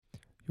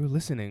You're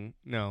listening.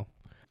 No.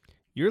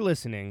 You're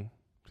listening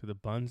to the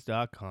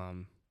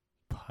Buns.com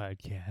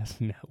podcast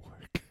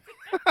network.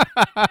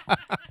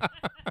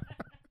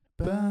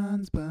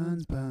 Buns,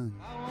 buns, buns.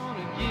 I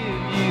wanna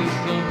give you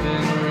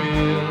something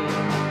real,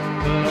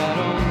 but I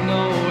don't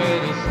know where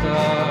to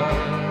start.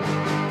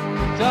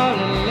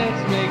 Darling,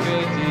 let's make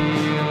a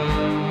deal.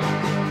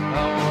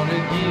 I wanna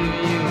give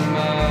you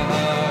my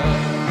heart.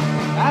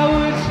 I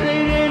would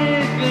trade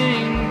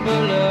anything for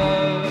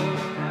love.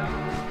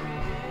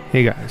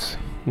 Hey guys,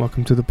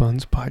 welcome to the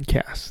Buns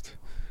podcast.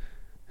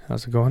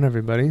 How's it going,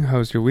 everybody?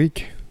 How's your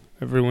week?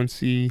 Everyone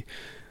see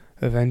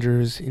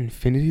Avengers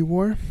Infinity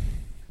War?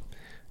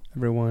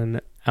 Everyone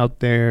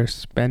out there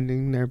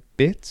spending their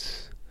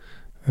bits?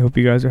 I hope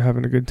you guys are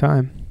having a good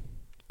time.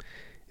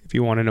 If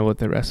you want to know what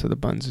the rest of the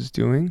Buns is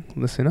doing,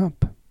 listen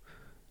up.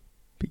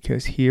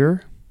 Because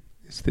here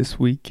is This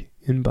Week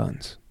in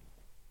Buns.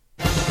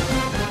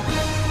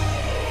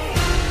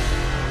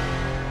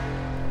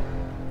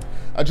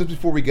 Just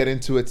before we get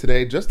into it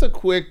today, just a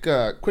quick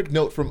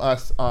note from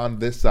us on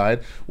this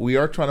side. We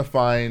are trying to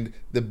find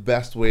the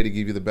best way to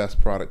give you the best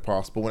product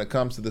possible when it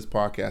comes to this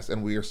podcast,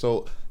 and we are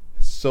so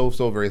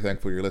very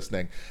thankful you're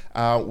listening.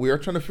 We are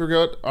trying to figure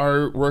out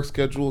our work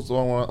schedules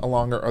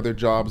along our other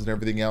jobs and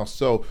everything else.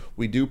 So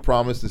we do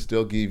promise to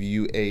still give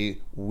you a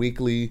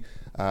weekly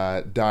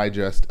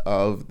digest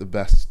of the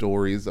best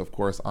stories, of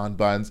course, on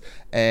Buns.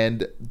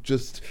 And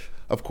just,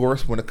 of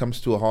course, when it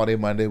comes to a holiday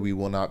Monday, we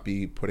will not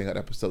be putting out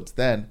episodes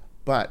then.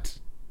 But,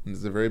 and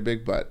this is a very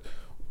big but,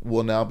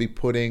 we'll now be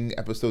putting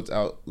episodes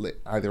out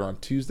either on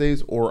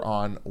Tuesdays or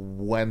on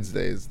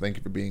Wednesdays. Thank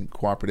you for being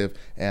cooperative,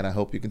 and I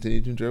hope you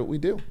continue to enjoy what we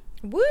do.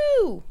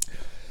 Woo!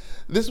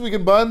 This week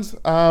in Buns,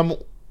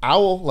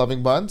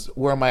 owl-loving buns.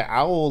 Where are my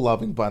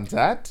owl-loving buns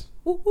at?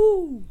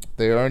 Woohoo!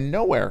 They are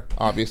nowhere,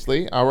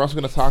 obviously. We're also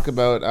going to talk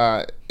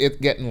about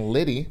it getting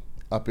litty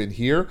up in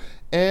here.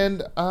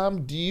 And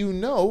do you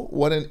know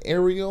what an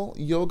aerial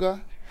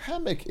yoga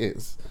hammock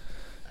is?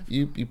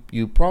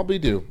 You probably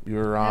do.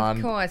 You're on.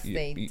 Of course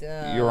they do.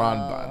 You're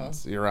on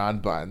Buns. You're on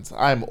Buns.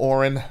 I'm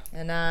Oren.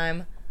 And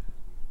I'm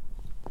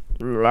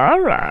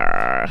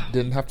Lara.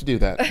 Didn't have to do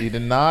that. You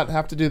did not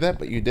have to do that,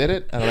 but you did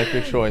it. And I like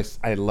your choice.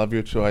 I love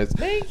your choice.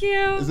 Thank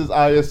you. This is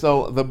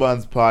ISO the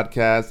Buns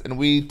podcast, and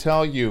we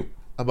tell you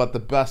about the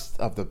best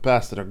of the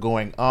best that are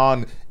going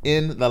on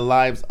in the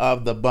lives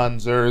of the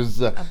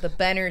Bunzers. Of the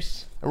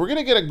Benners. And we're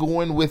gonna get it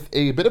going with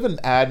a bit of an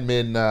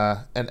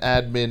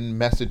admin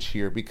message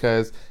here,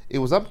 because it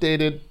was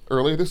updated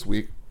earlier this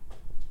week,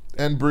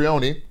 and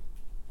Brioni,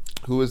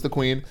 who is the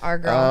queen, Our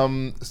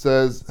girl,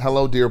 says,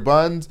 "Hello, dear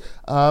Buns.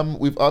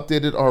 We've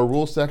updated our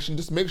rules section.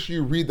 Just make sure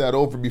you read that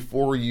over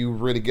before you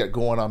really get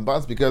going on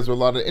Buns, because there are a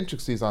lot of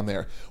intricacies on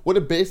there. What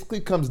it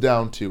basically comes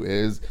down to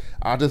is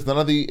just none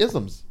of the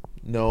isms.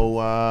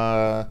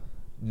 No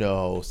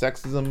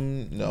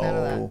sexism.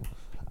 No."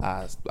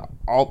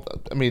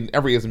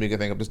 Every ism you can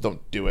think of, just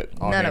don't do it.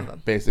 None of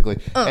them. Basically.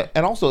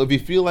 And also, if you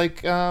feel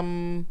like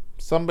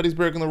somebody's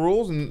breaking the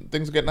rules and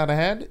things are getting out of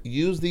hand,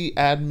 use the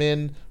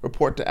admin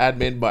report to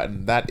admin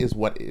button. That is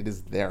what it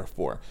is there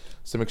for.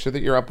 So make sure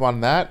that you're up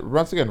on that.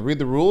 Once again, read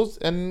the rules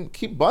and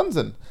keep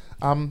bunsing.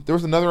 There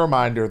was another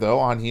reminder, though,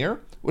 on here,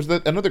 which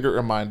is another good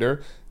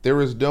reminder.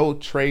 There is no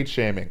trade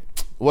shaming.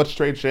 What's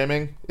trade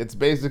shaming? It's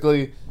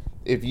basically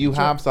if you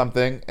have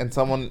something and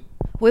someone...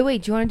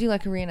 Wait, do you want to do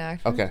like a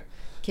reenactment?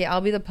 Okay,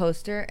 I'll be the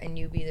poster and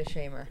you be the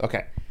shamer.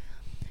 okay.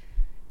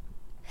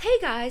 Hey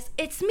guys,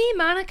 it's me,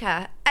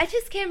 Monica. I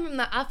just came from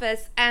the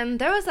office and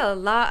there was a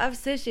lot of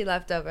sushi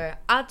left over.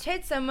 I'll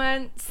trade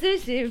someone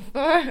sushi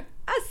for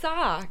a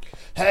sock.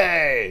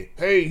 Hey,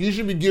 you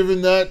should be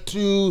giving that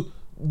to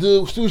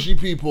the sushi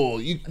people.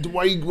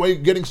 Why you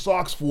getting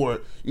socks for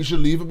it? You should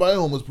leave it by a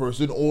homeless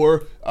person,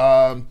 or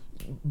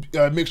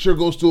make sure it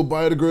goes to a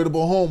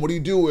biodegradable home. What are you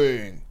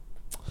doing?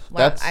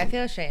 Wow, I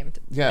feel ashamed.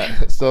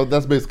 Yeah, so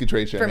that's basically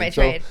trade shaming. For my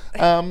So, trade.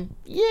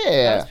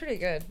 yeah. That was pretty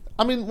good.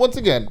 I mean, once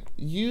again,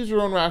 use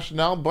your own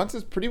rationale. Buns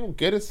is pretty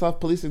good at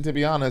self-policing, to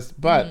be honest,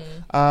 but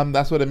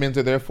that's what admins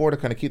are there for, to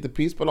kind of keep the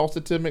peace, but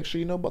also to make sure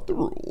you know about the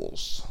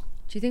rules.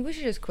 Do you think we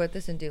should just quit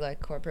this and do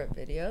like corporate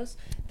videos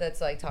that's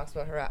like talks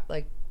about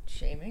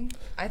shaming?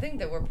 I think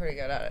that we're pretty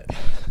good at it.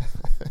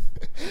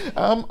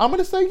 I'm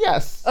gonna say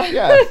yes.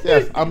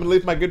 Yes. I'm gonna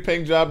leave my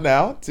good-paying job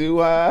now to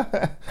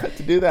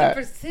do that.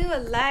 To pursue a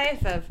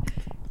life of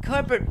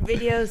corporate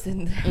videos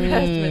in the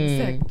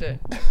harassment sector.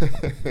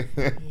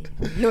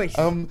 Nice.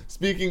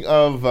 Speaking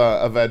of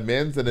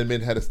admins, an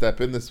admin had to step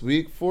in this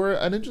week for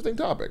an interesting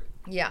topic.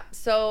 Yeah.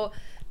 So,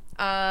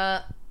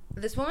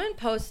 this woman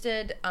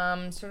posted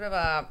sort of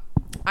a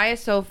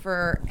ISO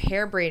for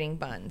hair braiding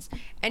buns.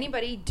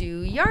 Anybody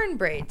do yarn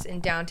braids in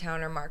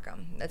downtown or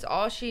Markham? That's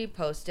all she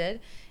posted.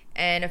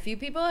 And a few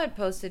people had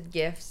posted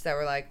GIFs that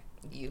were like,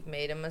 you've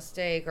made a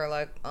mistake, or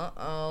like,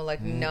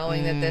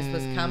 knowing that this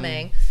was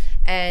coming.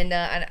 And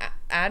an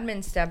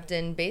admin stepped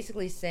in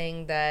basically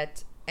saying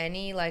that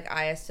any like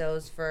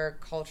ISOs for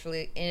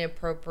culturally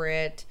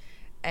inappropriate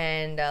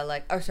and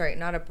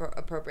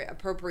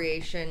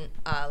appropriation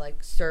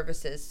like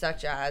services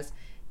such as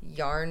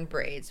yarn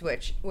braids,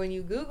 which when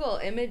you Google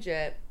image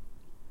it,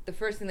 the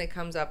first thing that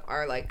comes up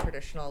are like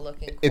traditional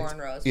looking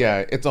cornrows.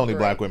 It's only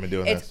black women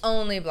doing this. It's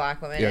only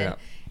black women. Yeah. And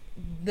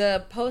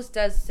the post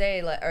does say,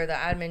 or the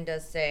admin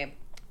does say,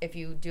 if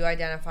you do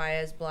identify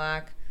as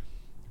black,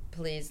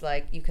 please,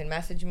 like, you can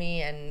message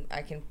me and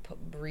I can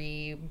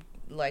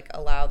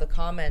allow the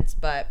comments,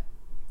 but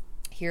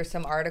here's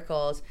some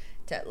articles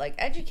to like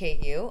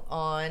educate you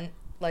on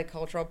like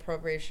cultural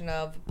appropriation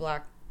of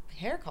black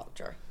hair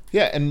culture.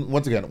 Yeah, and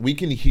once again, we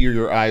can hear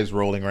your eyes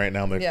rolling right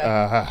now.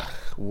 Like,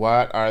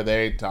 what are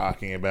they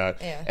talking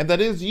about? Yeah. And that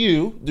is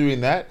you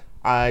doing that.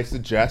 I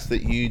suggest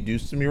that you do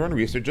some of your own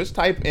research. Just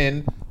type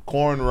in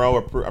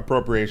cornrow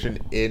appropriation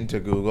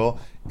into Google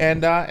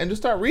and just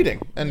start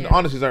reading. And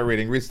honestly, start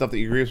reading. Read stuff that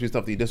you agree with, read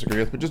stuff that you disagree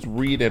with, but just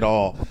read it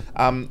all.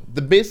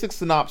 The basic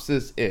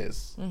synopsis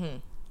is,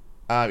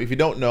 if you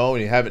don't know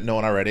and you haven't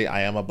known already,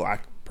 I am a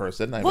black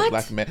person. I'm a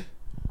black man.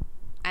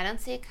 I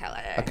don't see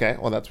color. Okay,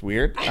 well, that's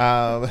weird.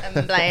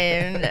 I'm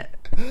blind.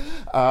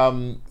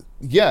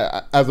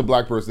 Yeah, as a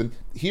black person,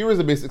 here is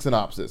a basic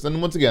synopsis.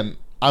 And once again,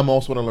 I'm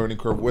also on a learning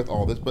curve with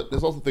all this, but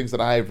there's also things that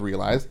I have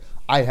realized.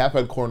 I have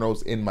had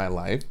cornrows in my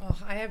life. Oh,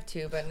 I have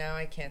too, but now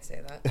I can't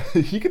say that.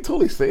 You can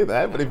totally say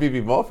that, but if you've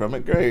evolved from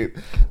it, great.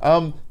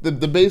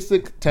 The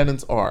basic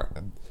tenets are,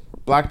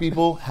 black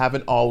people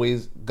haven't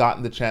always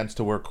gotten the chance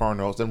to wear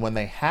cornrows, and when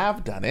they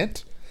have done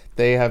it,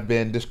 they have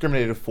been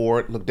discriminated for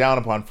it, looked down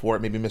upon for it,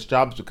 maybe missed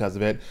jobs because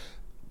of it.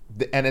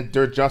 And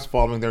they're just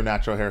following their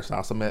natural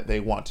hairstyle, something that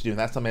they want to do. And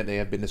that's something that they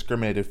have been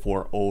discriminated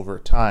for over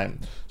time.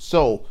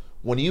 So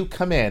when you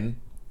come in,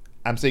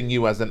 I'm saying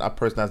you as a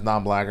person that's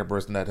non-black, or a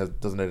person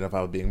that doesn't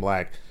identify with being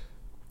black.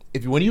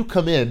 When you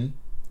come in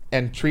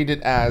and treat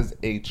it as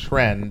a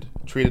trend,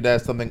 treat it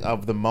as something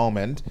of the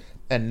moment,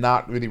 and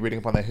not really reading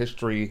upon the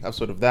history of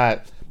sort of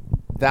that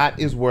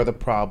is where the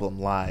problem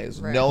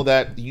lies. Right. Know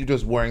that you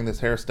just wearing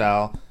this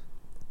hairstyle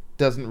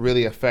doesn't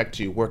really affect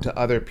you, where to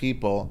other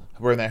people,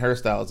 wearing that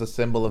hairstyle is a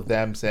symbol of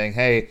them saying,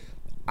 hey,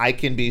 I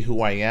can be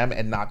who I am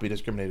and not be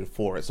discriminated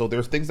for it. So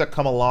there's things that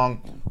come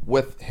along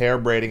with hair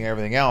braiding and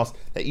everything else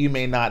that you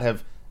may not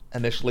have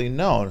initially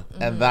known.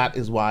 And that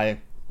is why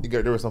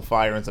there was some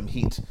fire and some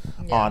heat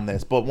on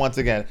this. But once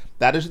again,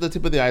 that is the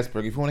tip of the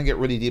iceberg. If you want to get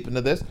really deep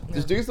into this,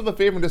 just do yourself a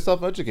favor and just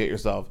self-educate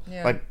yourself.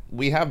 Yeah. Like,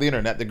 we have the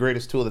internet, the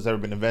greatest tool that's ever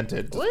been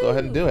invented. Just go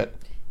ahead and do it.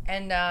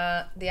 And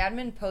the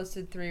admin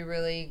posted 3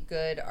 really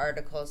good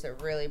articles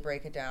that really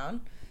break it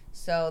down.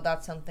 So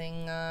that's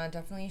something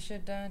definitely you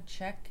should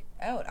check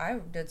out. I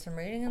did some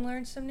reading and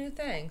learned some new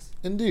things.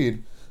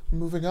 Indeed.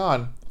 Moving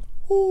on.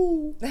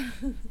 Ooh.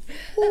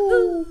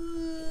 Ooh.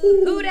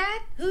 Who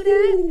dat? Who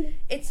dat?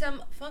 It's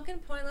some fucking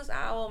pointless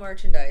owl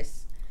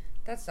merchandise.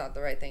 That's not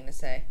the right thing to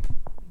say.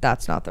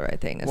 That's not the right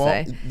thing to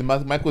say. The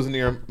mic was in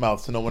your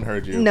mouth, so no one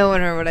heard you. No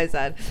one heard what I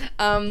said.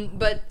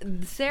 But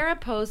Sarah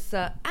posts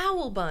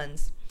owl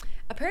buns.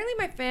 Apparently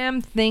my fam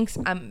thinks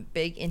I'm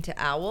big into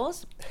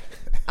owls.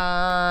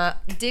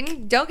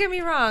 Don't get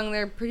me wrong,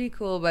 they're pretty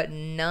cool, but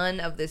none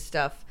of this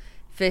stuff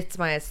fits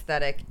my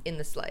aesthetic in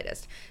the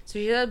slightest. So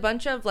she had a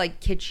bunch of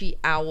like kitschy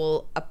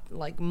owl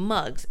like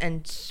mugs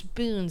and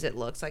spoons, it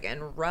looks like,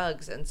 and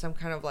rugs and some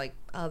kind of like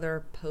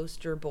other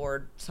poster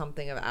board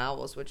something of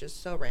owls, which is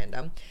so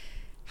random.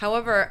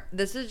 However,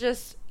 this is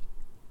just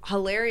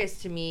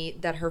hilarious to me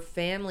that her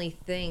family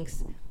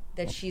thinks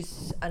that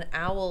she's an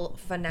owl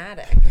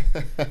fanatic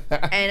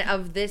and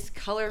of this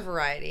color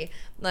variety.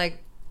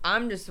 Like,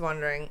 I'm just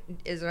wondering,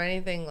 is there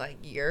anything like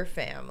your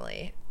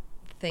family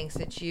thinks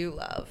that you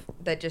love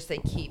that just they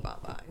keep on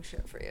buying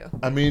shit for you?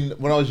 I mean,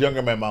 when I was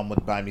younger, my mom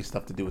would buy me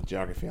stuff to do with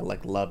geography. I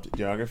loved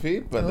geography,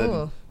 but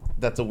then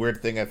that's a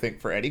weird thing I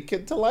think for any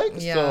kid to like.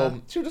 Yeah.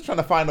 So she was just trying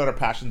to find what her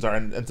passions are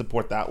and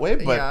support that way.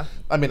 But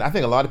I mean, I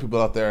think a lot of people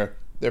out there,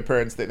 their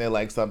parents think they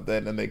like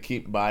something and they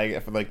keep buying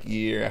it for like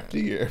year after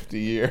year after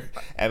year,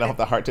 and they'll have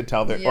the heart to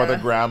tell or their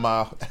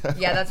grandma.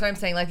 Yeah, that's what I'm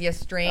saying. Like the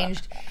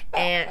estranged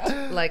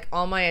aunt, like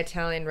all my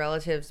Italian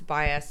relatives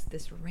buy us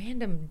this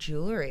random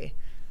jewelry,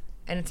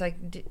 and it's like,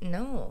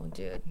 no,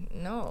 dude,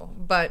 no.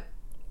 But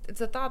it's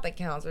a thought that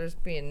counts. They're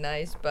just being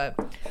nice, but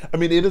I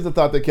mean, it is a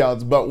thought that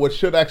counts. But what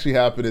should actually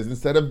happen is,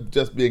 instead of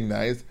just being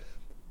nice,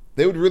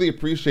 they would really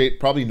appreciate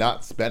probably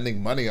not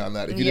spending money on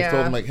that. If you just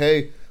told them like,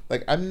 hey,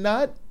 like, I'm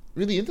not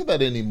really into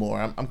that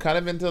anymore. I'm kind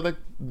of into like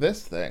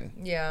this thing.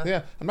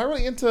 Yeah. I'm not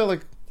really into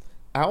like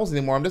owls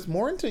anymore. I'm just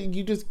more into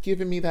you just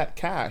giving me that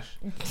cash.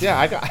 Yeah,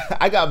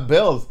 I got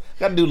bills.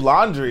 Got to do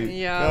laundry.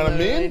 Yeah, you know what I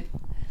mean?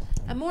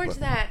 I'm more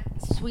into that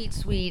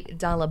sweet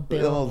dollar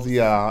bills.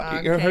 Yeah.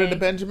 Okay. You ever heard of the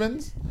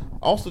Benjamins?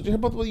 Also, did you hear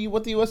about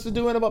what the U.S. is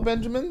doing about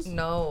Benjamins?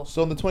 No.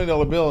 So, in the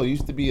 $20 bill, it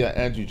used to be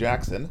Andrew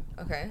Jackson.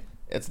 Okay.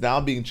 It's now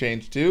being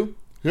changed to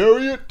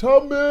Harriet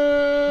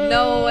Tubman.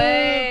 No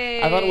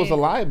way. I thought it was a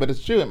lie, but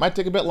it's true. It might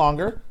take a bit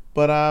longer,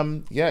 but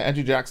yeah,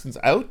 Andrew Jackson's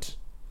out.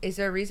 Is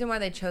there a reason why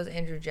they chose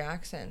Andrew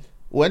Jackson?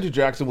 Well, Andrew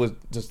Jackson was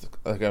just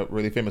like a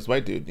really famous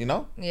white dude, you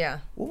know? Yeah.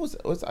 What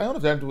was I don't know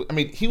if Andrew, I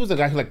mean, he was a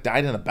guy who like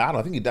died in a battle.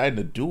 I think he died in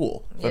a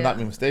duel, if I'm not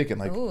mistaken.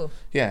 Like, Ooh.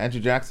 yeah, Andrew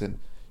Jackson.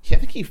 I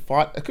think he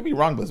fought. I could be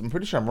wrong, but I'm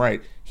pretty sure I'm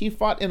right. He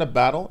fought in a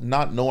battle,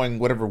 not knowing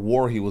whatever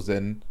war he was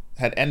in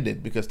had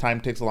ended because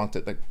time takes a long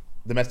to like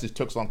the message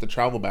took so long to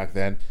travel back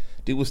then.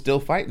 Dude was still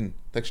fighting.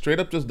 Like straight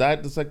up just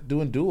died, just like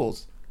doing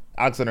duels.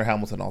 Alexander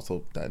Hamilton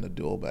also died in a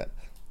duel, but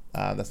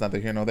that's neither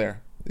here nor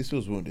there. At least he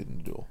was wounded in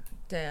a duel.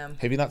 Damn.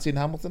 Have you not seen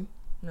Hamilton?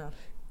 No.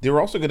 They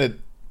were also gonna.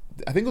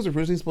 I think it was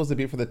originally supposed to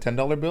be for the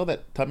 $10 bill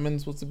that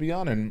Tubman's supposed to be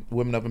on, and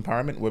Women of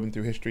Empowerment, Women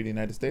Through History in the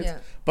United States. Yeah.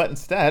 But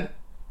instead,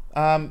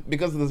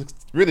 because of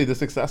the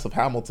success of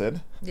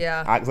Hamilton,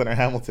 Yeah. Alexander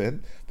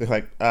Hamilton, they're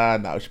like,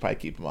 no, we should probably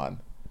keep him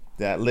on.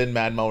 Yeah,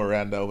 Lin-Manuel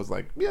Miranda was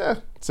like, yeah,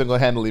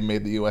 single-handedly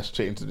made the U.S.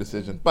 change the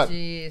decision. But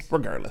Jeez.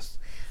 regardless,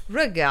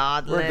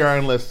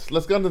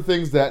 let's go into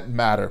things that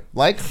matter,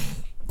 like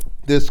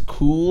this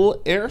cool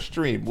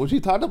Airstream, which we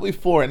talked about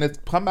before, and it's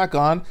come back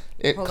on.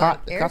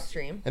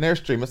 Airstream. An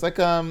Airstream. It's like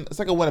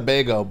a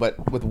Winnebago,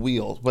 but with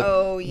wheels. But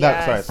Oh,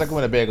 yes. Sorry, it's like a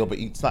Winnebago, but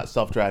it's not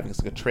self-driving.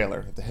 It's like a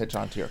trailer to hitch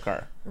onto your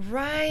car.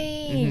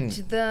 Right.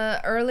 Mm-hmm. The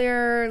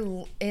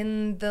earlier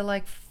in the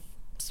like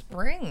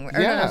spring.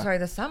 Or Yeah. no, sorry,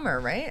 the summer,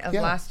 right? Of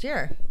Yeah. last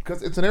year.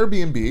 Because it's an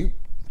Airbnb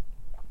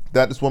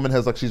that this woman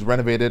has, like, she's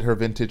renovated her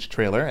vintage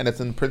trailer, and it's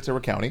in Prince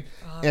Edward County.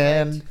 Oh,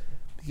 and right.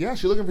 yeah,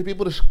 she's looking for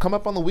people to come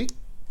up on the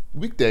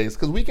weekdays,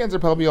 because weekends are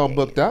probably all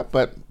booked up,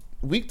 but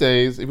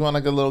weekdays, if you want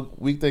like a little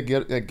weekday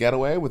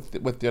getaway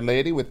with your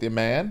lady, with your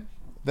man,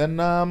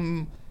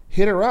 then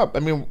hit her up. I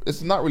mean,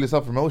 it's not really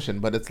self-promotion,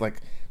 but it's like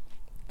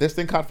this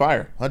thing caught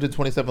fire.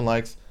 127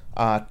 likes,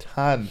 a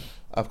ton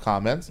of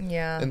comments.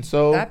 Yeah. And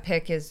so that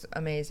pic is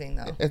amazing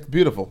though. it's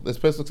beautiful. This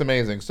place looks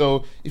amazing.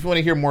 So if you want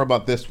to hear more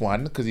about this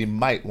one, because you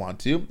might want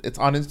to, it's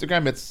on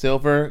Instagram. It's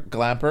Silver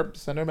Glamper.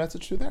 Send her a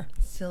message through there.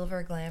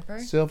 Silver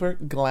Glamper. Silver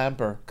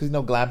Glamper. Because you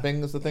know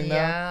glamping is the thing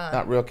Yeah. now?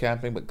 Not real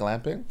camping, but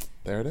glamping.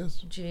 There it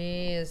is.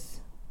 Jeez.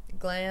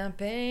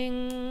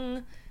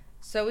 Glamping.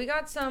 So we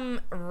got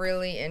some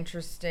really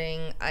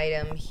interesting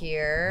item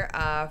here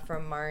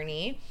from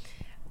Marnie.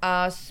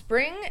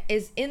 Spring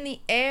is in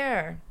the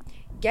air.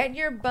 Get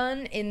your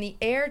bun in the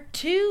air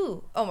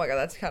too. Oh my god,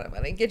 that's kind of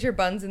funny. Get your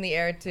buns in the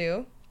air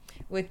too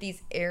with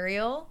these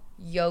aerial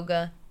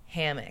yoga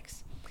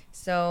hammocks.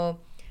 So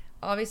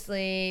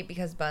obviously,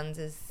 because Buns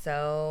is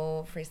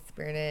so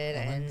free-spirited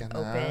and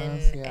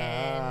open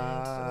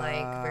and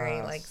like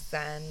very like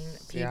zen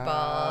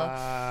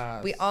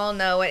people, we all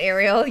know what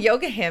aerial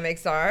yoga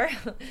hammocks are.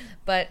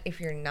 But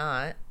if you're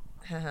not,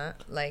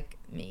 like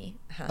me,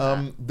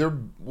 They're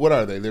what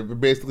are they? They're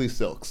basically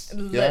silks.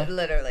 Yeah.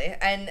 literally,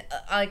 and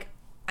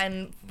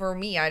and for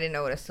me, I didn't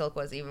know what a silk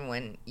was even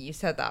when you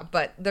said that.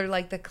 But they're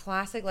like the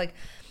classic like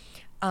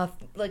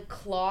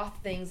cloth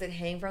things that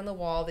hang from the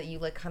wall that you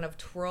like kind of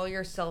twirl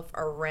yourself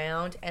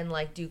around and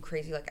like do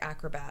crazy like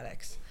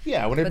acrobatics.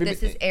 Yeah. But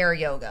this is air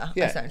yoga,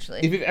 yeah,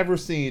 essentially. If you've ever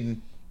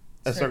seen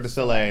a Cirque du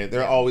Soleil,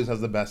 there always has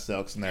the best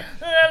silks in there.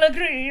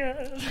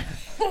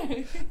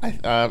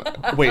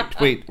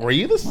 Wait. Were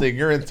you the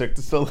singer in Cirque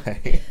du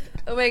Soleil?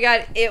 Oh my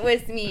god, it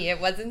was me.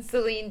 It wasn't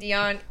Celine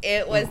Dion.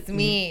 It was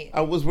me.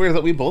 I was weird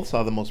that we both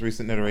saw the most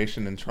recent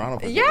iteration in Toronto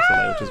for Cirque du Yeah.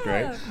 Soleil, which is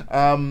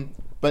great.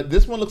 But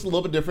this one looks a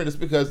little bit different just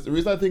because the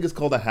reason I think it's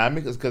called a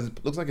hammock is because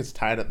it looks like it's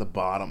tied at the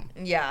bottom.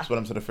 Yeah. That's what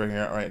I'm sort of figuring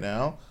out right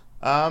now.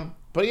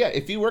 But yeah,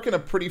 if you work in a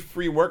pretty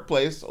free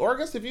workplace, or I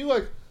guess if you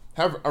like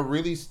have a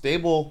really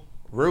stable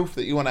roof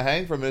that you want to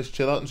hang from and just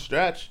chill out and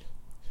stretch,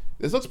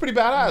 this looks pretty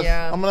badass.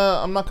 Yeah. I'm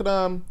not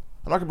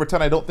gonna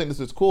pretend I don't think this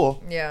is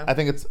cool. Yeah. I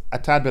think it's a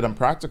tad bit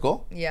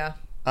unpractical. Yeah.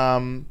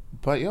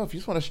 But yeah, if you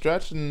just want to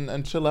stretch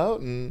and chill out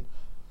and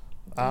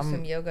Do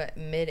some yoga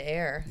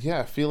mid-air.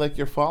 yeah, feel like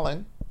you're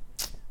falling.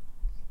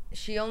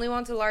 She only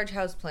wants a large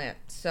house plant,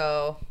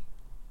 so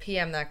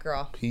PM that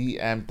girl.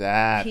 PM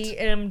that.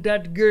 PM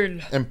that girl.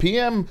 And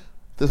PM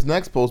this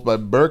next post by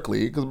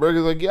Berkeley, because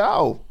Berkeley's like,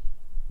 yo.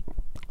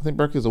 I think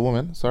Berkeley's a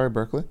woman. Sorry,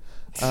 Berkeley.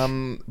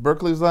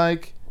 Berkeley's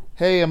like,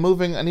 hey, I'm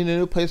moving. I need a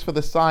new place for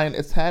the sign.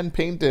 It's hand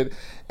painted.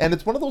 And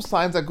it's one of those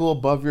signs that go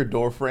above your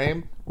door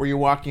frame where you're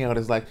walking out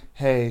is like,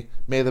 hey,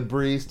 may the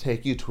breeze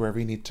take you to wherever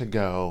you need to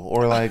go.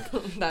 Or like,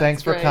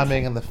 thanks for great.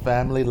 coming and the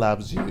family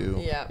loves you.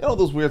 Yeah. You know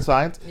those weird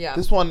signs? Yeah.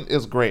 This one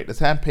is great. It's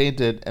hand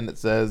painted and it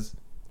says,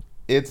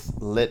 it's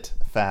lit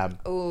fam.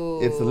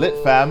 Ooh. It's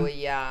lit fam.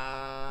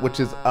 Yeah. Which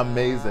is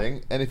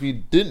amazing. And if you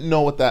didn't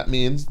know what that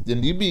means,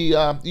 then you'd be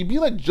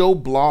like Joe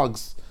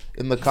Blogs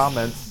in the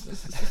comments.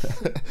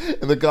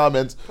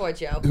 Poor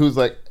Joe. Who's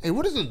like, hey,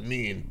 what does it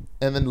mean?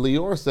 And then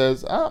Lior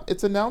says,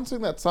 it's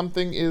announcing that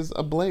something is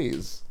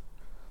ablaze.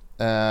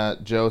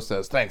 Joe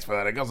says, thanks for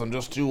that. I guess I'm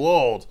just too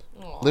old.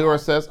 Aww. Lior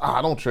says,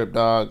 don't trip,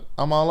 dog.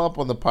 I'm all up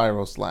on the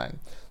pyro slang.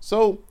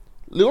 So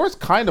Lior's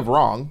kind of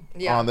wrong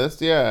on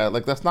this. Yeah,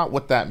 like that's not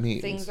what that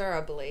means. Things are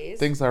ablaze.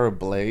 Things are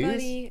ablaze.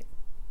 Buddy.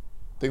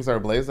 Things are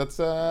ablaze.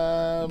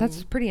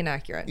 That's pretty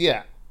inaccurate.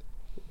 Yeah.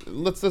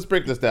 Let's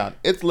break this down.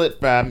 It's lit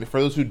fam. For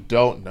those who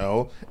don't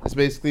know, this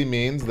basically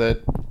means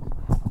that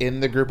in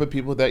the group of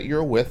people that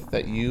you're with,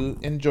 that you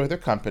enjoy their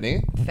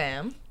company,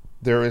 Fam.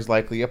 there is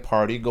likely a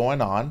party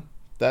going on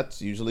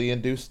that's usually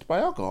induced by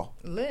alcohol.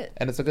 Lit.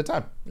 And it's a good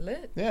time.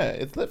 Lit. Yeah,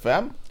 it's lit,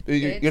 fam.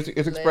 It's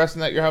It's expressing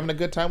that you're having a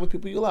good time with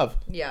people you love.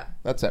 Yeah.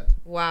 That's it.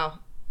 Wow.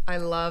 I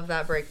love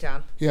that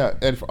breakdown. Yeah,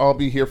 and I'll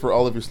be here for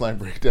all of your slang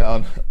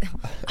breakdown.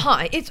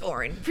 Hi, it's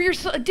Oren for your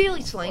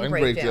daily slang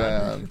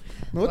breakdown.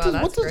 What's Wow,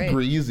 what's that's this great.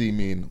 greasy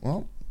mean?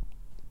 Well,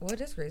 What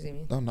does crazy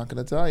mean? I'm not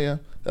going to tell you.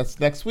 That's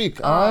next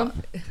week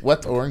on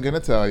What's Oren Gonna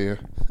Tell You.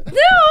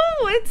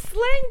 No, it's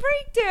slang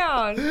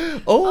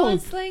breakdown. Oh,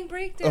 it's slang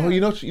breakdown. oh,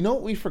 you know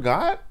what we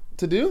forgot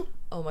to do?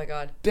 Oh my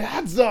god.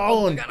 Dad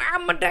Zone. God,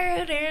 I'm a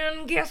dad,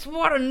 and guess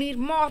what? I need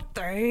more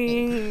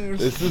things.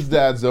 This is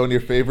Dad Zone, your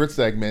favorite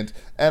segment.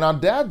 And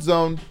on Dad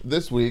Zone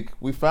this week,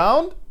 we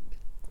found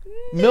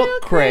milk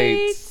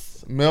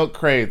crates. Milk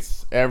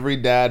crates. Every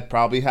dad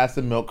probably has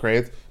some milk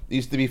crates. It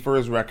used to be for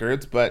his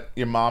records, but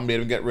your mom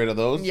made him get rid of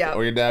those. Yeah.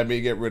 Or your dad made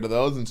him get rid of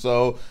those. And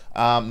so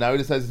now he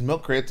just has his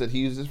milk crates that he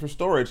uses for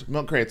storage.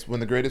 Milk crates, one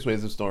of the greatest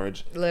ways of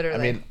storage.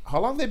 Literally. I mean,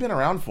 how long have they been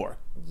around for?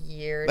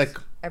 Years. Like-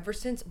 ever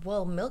since,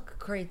 milk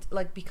crates,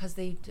 like, because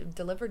they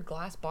delivered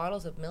glass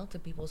bottles of milk to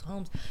people's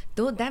homes.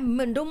 Dude, that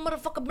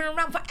motherfucker been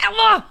around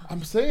forever.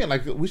 I'm saying,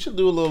 like, we should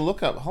do a little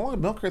look up. How long have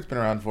milk crates been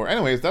around for?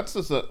 Anyways, that's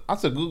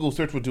a Google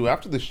search we'll do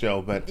after the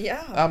show. But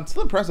Yeah.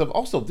 still impressive.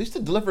 Also, they used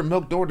to deliver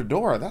milk door to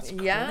door. That's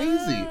crazy.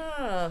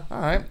 Yeah.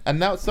 All right, and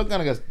now it's still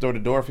gonna go door to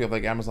door if you have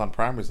like Amazon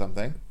Prime or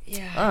something.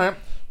 Yeah. All right.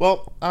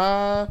 Well,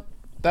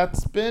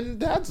 that's been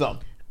Dad Zone.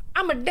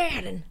 I'm a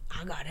dad, and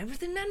I got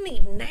everything I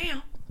need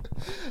now.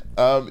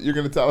 You're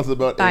gonna tell us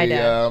about Bye, a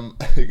Dad.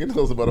 you're gonna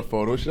tell us about a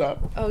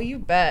Photoshop. Oh, you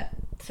bet.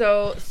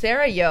 So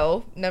Sarah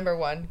Yo, number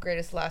one,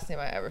 greatest last name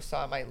I ever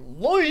saw in my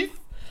life.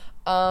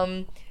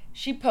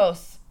 She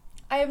posts,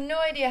 I have no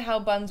idea how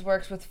Buns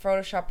works with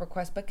Photoshop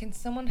requests, but can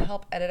someone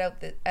help edit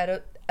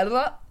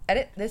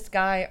this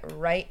guy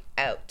right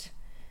out?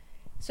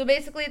 So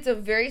basically, it's a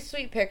very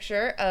sweet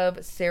picture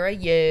of Sarah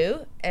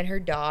Yo and her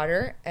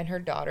daughter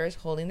is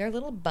holding their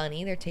little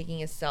bunny. They're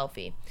taking a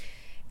selfie.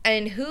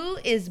 And who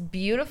is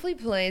beautifully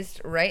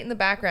placed right in the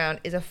background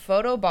is a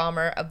photo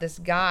bomber of this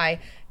guy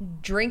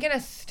drinking a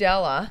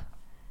Stella,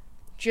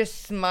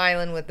 just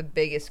smiling with the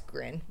biggest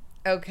grin.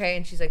 Okay,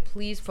 and she's like,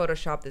 please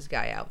Photoshop this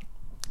guy out.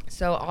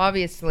 So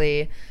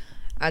obviously,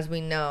 as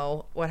we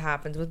know what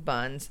happens with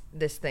Buns,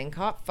 this thing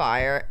caught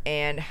fire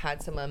and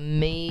had some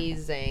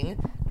amazing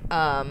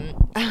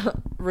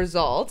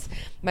results.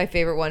 My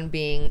favorite one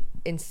being,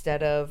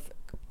 instead of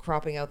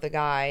cropping out the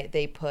guy,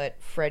 they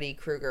put Freddy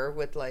Krueger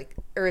with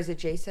or is it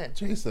Jason?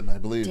 Jason, I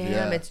believe.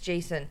 Damn, it's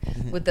Jason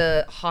with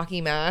the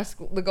hockey mask,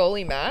 the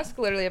goalie mask,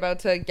 literally about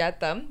to get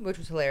them, which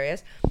was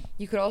hilarious.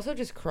 You could also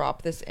just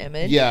crop this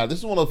image. Yeah, this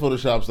is one of the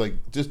Photoshops. Like,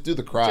 just do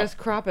the crop. Just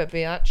crop it,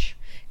 bitch.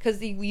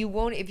 Because you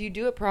won't, if you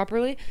do it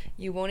properly,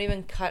 you won't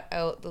even cut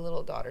out the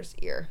little daughter's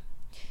ear.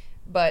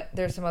 But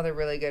there's some other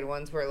really good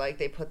ones where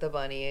they put the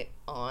bunny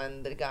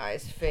on the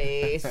guy's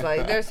face.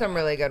 There's some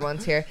really good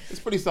ones here. It's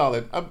pretty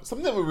solid.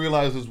 Something that we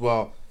realized as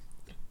well,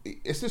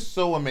 it's just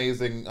so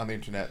amazing on the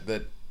internet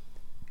that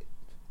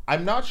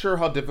I'm not sure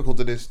how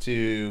difficult it is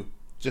to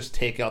just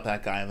take out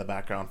that guy in the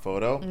background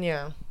photo.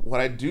 Yeah.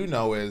 What I do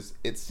know is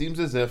it seems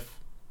as if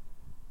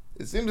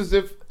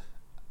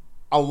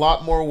a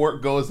lot more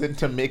work goes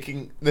into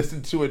making this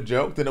into a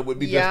joke than it would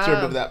be just to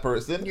remove that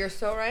person. You're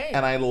so right.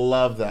 And I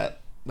love that.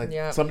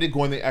 Yeah. Somebody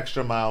going the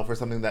extra mile for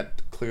something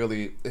that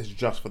clearly is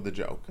just for the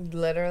joke.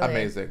 Literally.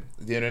 Amazing.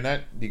 The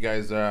internet, you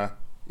guys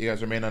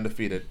remain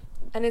undefeated.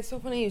 And it's so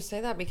funny you say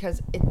that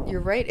because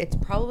you're right. It's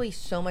probably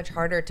so much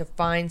harder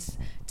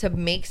to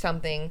make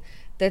something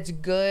that's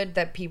good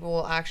that people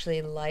will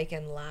actually like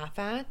and laugh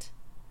at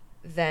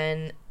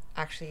than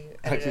actually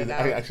edit it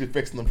out. Actually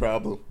fixing the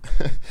problem.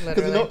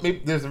 Literally. Maybe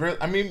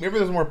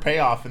there's more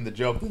payoff in the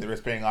joke than there is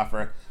paying off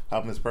for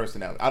helping this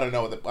person out. I don't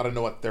know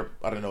what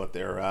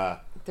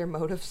their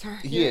motives are.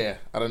 Yeah,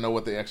 I don't know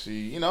what they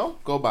actually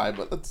go by,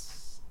 but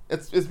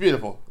it's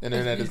beautiful. The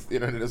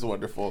internet is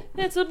wonderful.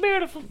 It's a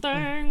beautiful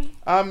thing.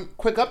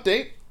 Quick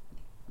update.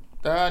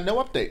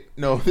 No update.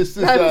 No, this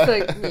is. I was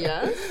like,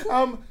 yes.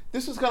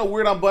 This was kind of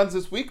weird on Buns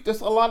this week.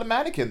 Just a lot of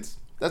mannequins.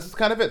 That's just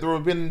kind of it. There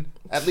have been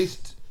at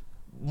least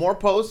more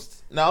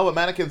posts now of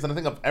mannequins than I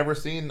think I've ever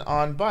seen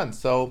on Buns.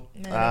 So,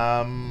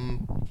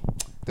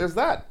 there's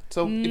that.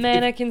 So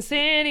Mannequin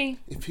City.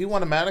 If you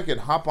want a mannequin,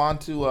 hop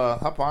onto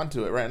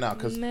it right now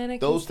because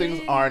those things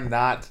City. are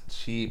not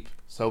cheap.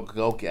 So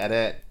go get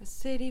it. A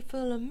city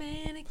full of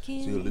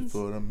mannequins. Silly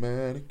for the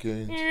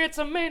mannequins. It's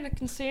a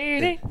mannequin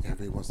city.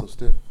 Everyone's so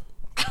stiff.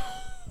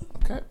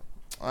 Okay.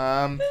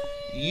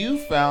 You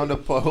found a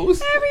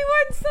post.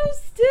 Everyone's so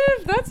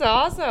stiff. That's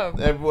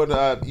awesome.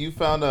 Everyone, you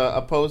found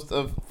a post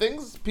of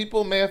things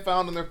people may have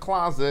found in their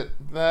closet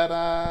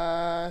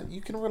that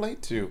you can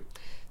relate to.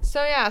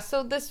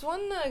 So this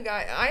one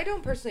guy, I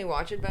don't personally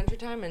watch Adventure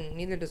Time, and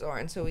neither does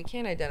Oren, so we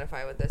can't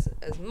identify with this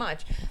as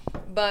much.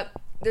 But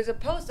there's a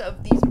post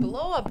of these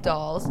blow-up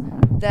dolls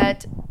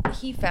that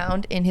he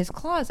found in his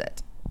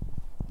closet,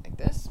 like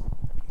this.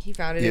 He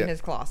found it in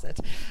his closet.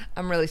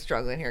 I'm really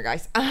struggling here,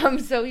 guys.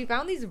 So he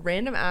found these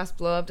random ass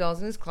blow-up dolls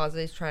in his closet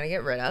he's trying to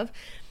get rid of.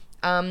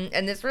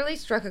 And this really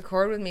struck a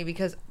chord with me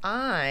because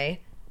I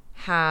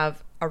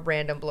have a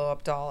random blow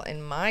up doll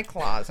in my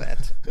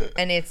closet,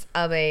 and it's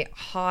of a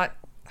hot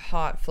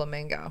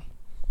flamingo.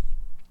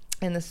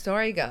 And the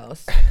story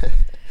goes,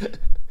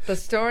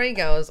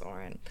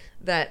 Oren,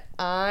 that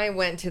I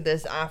went to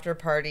this after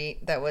party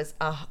that was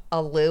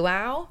a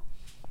luau,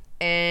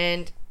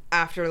 and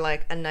after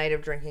like a night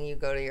of drinking, you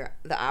go to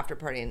the after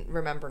party and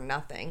remember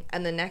nothing.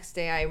 And the next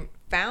day, I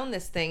found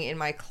this thing in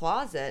my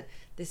closet,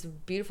 this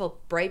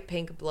beautiful bright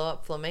pink blow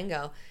up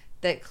flamingo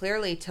that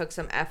clearly took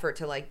some effort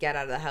to like get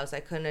out of the house. I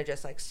couldn't have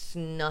just like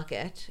snuck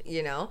it,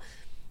 you know.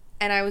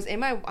 And I was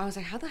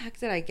like, how the heck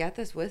did I get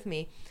this with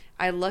me?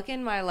 I look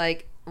in my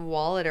like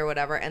wallet or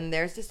whatever, and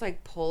there's this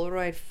like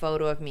Polaroid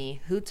photo of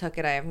me. Who took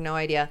it? I have no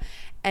idea.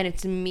 And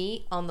it's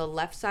me on the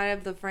left side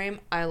of the frame.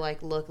 I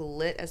like look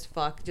lit as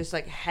fuck, just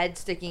like head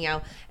sticking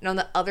out. And on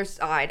the other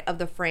side of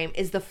the frame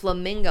is the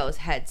flamingo's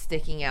head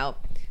sticking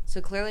out. So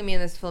clearly me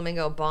and this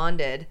flamingo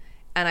bonded,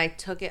 and I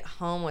took it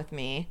home with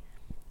me.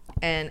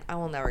 And I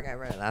will never get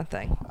rid of that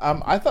thing.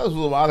 I thought it was a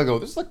little while ago.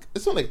 It's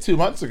only like 2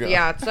 months ago.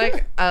 Yeah, it's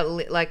like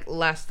like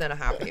less than a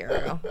half a year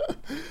ago.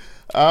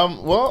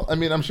 Well, I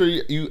mean, I'm sure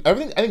I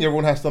think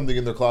everyone has something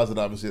in their closet,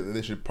 obviously, that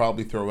they should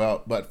probably throw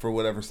out, but for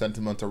whatever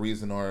sentimental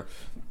reason or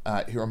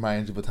it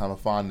reminds you of a time of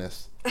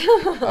fondness,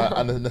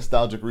 a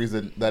nostalgic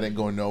reason, that ain't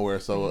going nowhere.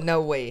 So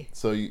no way.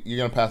 So you're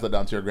gonna pass that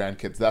down to your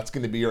grandkids. That's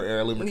gonna be your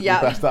heirloom. You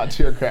pass that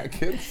to your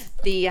grandkids.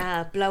 The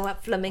blow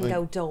up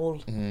flamingo doll.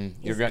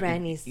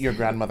 Mm-hmm. Your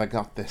grandmother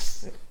got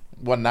this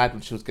one night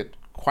when she was getting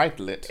quite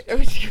lit.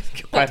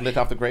 Quite lit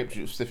off the grape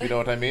juice, if you know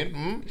what I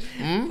mean.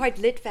 Quite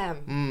lit,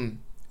 fam.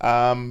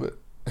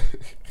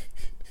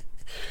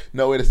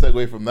 No way to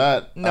segue from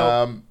that.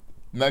 No.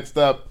 Next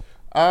up,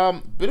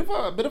 bit of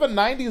a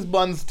 90s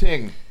buns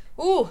ting.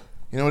 Ooh.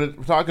 You know what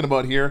we're talking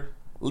about here?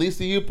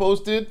 Lisa, you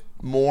posted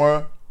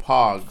more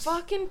Pogs.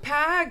 Fucking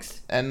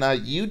Pags. And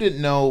you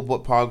didn't know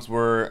what Pogs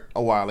were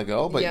a while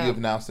ago, but Yeah. you have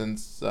now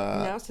since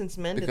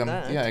men did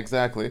that. Yeah,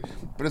 exactly.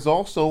 But it's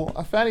also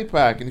a fanny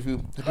pack, and if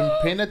you've been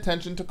paying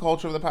attention to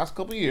culture over the past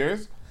couple of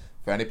years,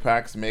 fanny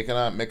packs making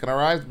a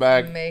rise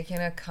back. Making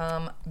a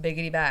come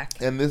biggity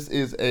back. And this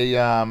is a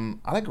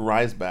I like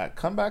rise back.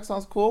 Comeback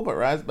sounds cool, but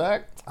rise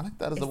back, I like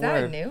that as a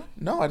word. Is that new?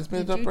 No, I just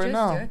made Did it up you right just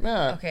now. do it?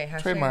 Yeah. Okay,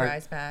 hashtag Trademark.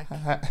 rise back.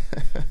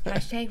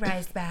 Hashtag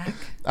rise back.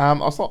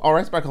 Also,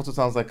 rise back also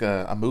sounds like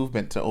a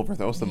movement to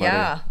overthrow somebody.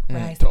 Yeah,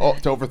 rise to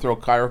back. overthrow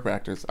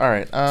chiropractors. All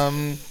right.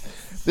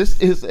 This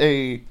is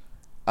a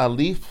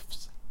leaf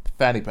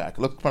fanny pack. It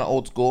looks kind of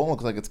old school.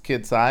 Looks like it's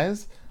kid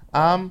size.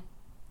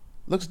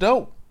 Looks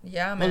dope.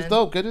 Yeah, man. Looks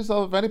dope. Get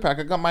yourself a fanny pack.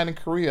 I got mine in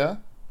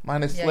Korea.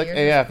 Mine is slick yours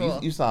is AF. cool.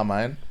 You saw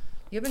mine.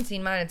 You haven't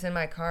seen mine. It's in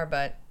my car,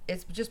 but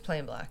it's just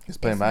plain black. It's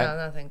plain black?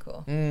 Nothing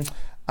cool.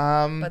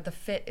 But the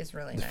fit is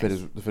really nice. The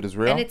fit is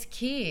real. And it's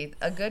key.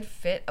 A good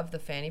fit of the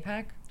fanny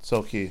pack.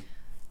 So key.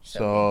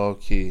 So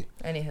key.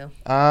 Anywho.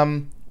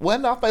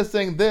 Went off by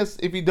saying this.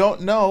 If you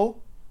don't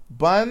know,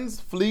 Buns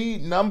Flea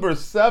number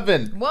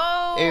 7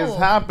 Whoa! is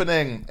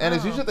happening. And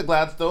it's usually at the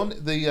Gladstone.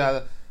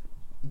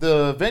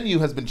 The venue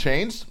has been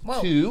changed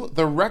to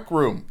the Rec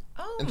Room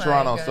in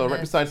Toronto. Goodness. So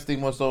right beside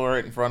Steam Whistle,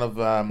 right in front of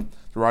the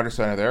Rogers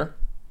Centre there.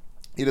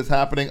 It is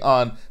happening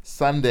on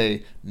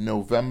Sunday, May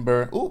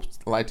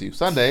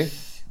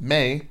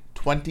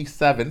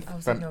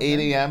 27th from 8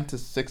 a.m. to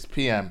 6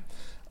 p.m.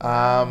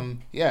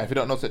 Yeah, if you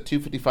don't know, it's at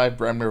 255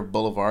 Bremner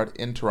Boulevard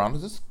in Toronto.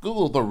 Just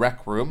Google the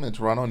Rec Room in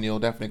Toronto and you'll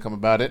definitely come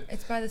about it.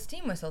 It's by the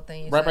Steam Whistle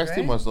thing you right said, by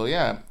Steam Whistle,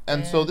 yeah.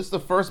 And so this is the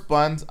first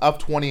Buns of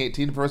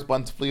 2018, first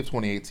Buns Flea of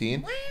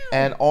 2018. Wow.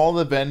 And all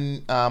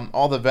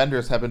the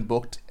vendors have been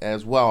booked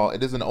as well.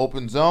 It is an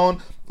open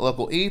zone,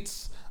 local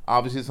eats,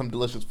 obviously some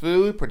delicious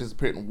food,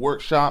 participate in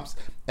workshops,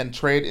 and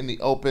trade in the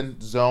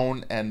open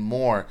zone and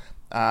more.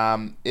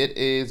 It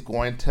is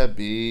going to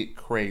be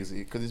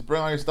crazy because you bring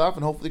all your stuff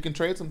and hopefully you can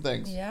trade some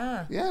things.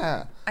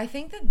 Yeah. I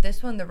think that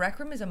this one, the Rec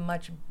Room, is a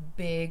much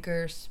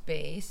bigger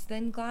space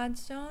than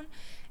Gladstone,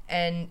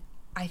 and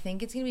I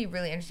think it's gonna be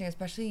really interesting,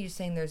 especially you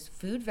saying there's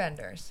food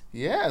vendors.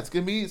 Yeah, it's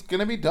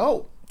gonna be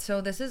dope. So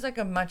this is like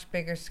a much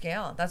bigger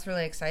scale. That's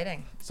really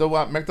exciting. So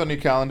mark on your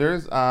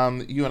calendars.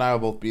 You and I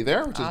will both be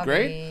there, which is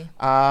great.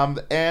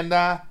 And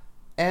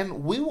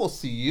we will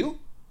see you.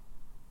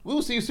 We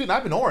will see you soon.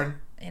 I've been Oren.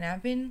 And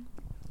I've been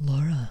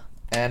Laura.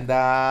 And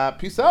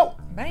peace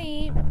out.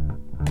 Bye.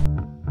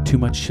 Too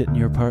much shit in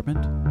your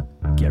apartment?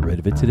 Get rid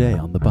of it today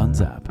on the Buns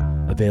app.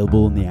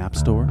 Available in the App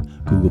Store,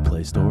 Google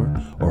Play Store,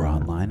 or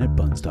online at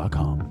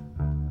buns.com.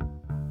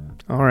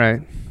 All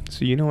right,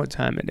 so you know what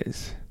time it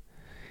is.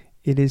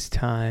 It is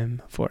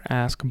time for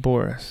Ask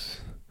Boris.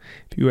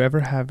 If you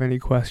ever have any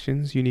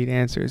questions, you need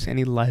answers,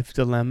 any life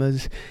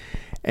dilemmas,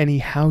 any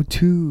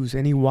how-tos,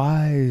 any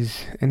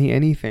whys,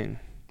 anything,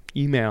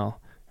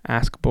 email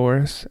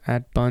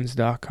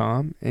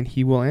askboris@buns.com and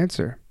he will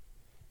answer.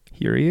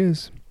 Here he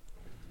is.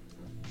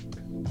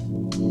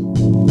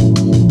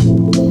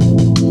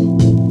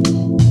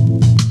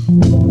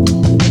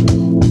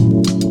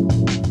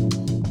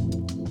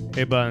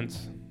 Hey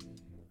Buns,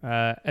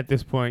 at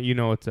this point you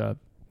know what's up.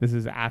 This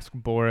is Ask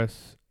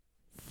Boris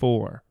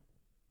 4.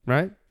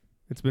 right?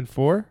 It's been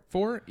 4?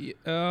 4?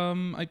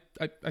 I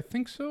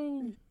think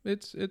so.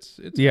 It's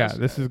Yeah,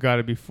 this has got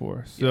to be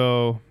 4.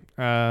 So,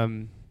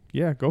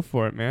 yeah, go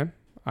for it, man.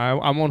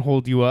 I won't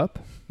hold you up.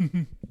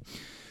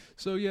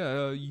 So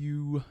yeah,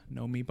 you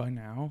know me by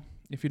now.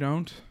 If you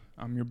don't,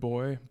 I'm your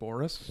boy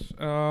Boris.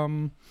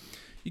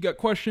 You got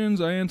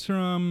questions, I answer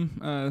them.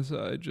 As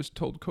I just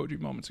told Koji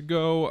moments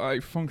ago, I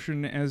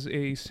function as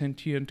a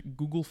sentient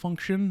Google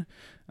function,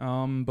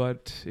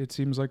 but it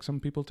seems like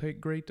some people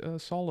take great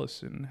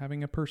solace in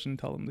having a person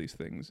tell them these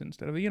things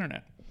instead of the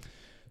internet.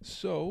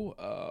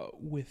 So,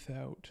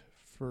 without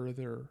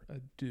further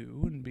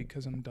ado, and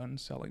because I'm done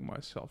selling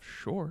myself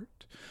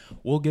short,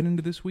 we'll get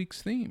into this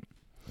week's theme.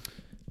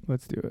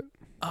 Let's do it.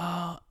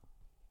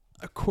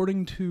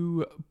 According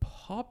to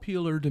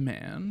popular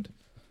demand,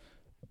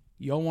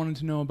 y'all wanted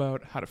to know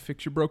about how to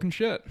fix your broken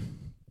shit.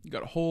 You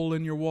got a hole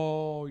in your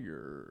wall,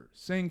 your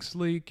sink's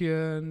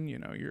leaking,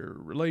 your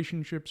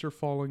relationships are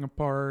falling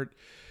apart.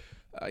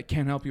 I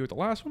can't help you with the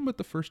last one, but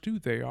the first two,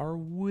 they are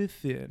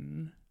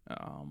within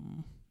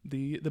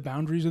the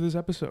boundaries of this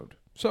episode.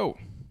 So,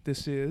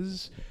 this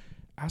is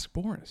Ask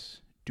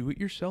Boris,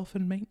 do-it-yourself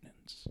and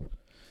maintenance.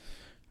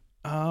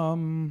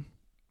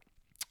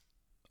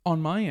 On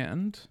my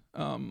end,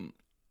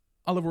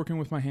 I love working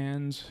with my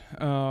hands.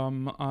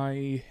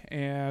 I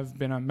have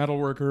been a metal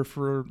worker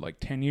for like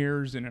 10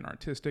 years in an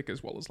artistic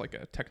as well as like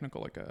a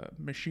technical, like a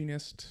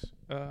machinist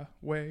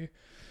way.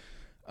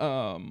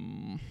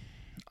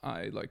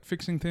 I like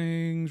fixing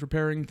things,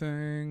 repairing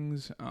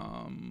things,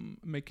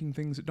 making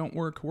things that don't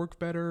work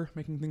better,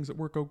 making things that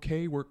work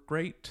okay, work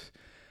great.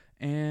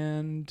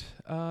 And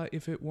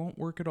if it won't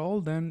work at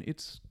all, then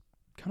it's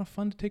kind of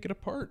fun to take it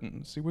apart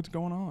and see what's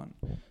going on.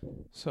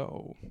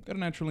 So, got a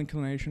natural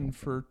inclination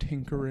for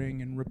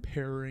tinkering and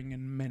repairing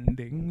and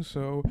mending.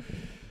 So,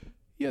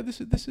 yeah, this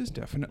is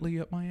definitely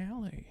up my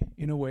alley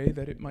in a way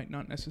that it might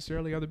not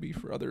necessarily other be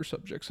for other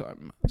subjects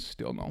I'm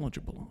still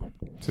knowledgeable on.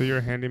 So you're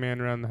a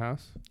handyman around the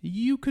house?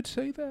 You could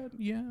say that,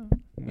 yeah.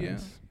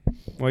 Nice.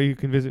 Well, you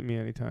can visit me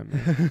anytime,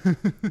 man.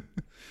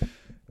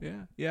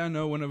 Yeah.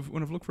 No. When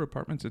I've looked for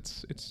apartments,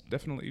 it's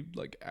definitely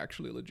like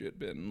actually legit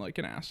been like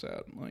an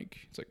asset.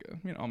 Like it's like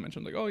I'll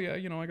mention like, oh yeah,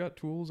 I got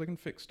tools, I can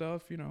fix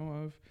stuff.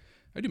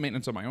 I do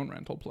maintenance on my own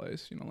rental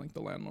place. Like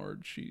the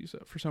landlord, she's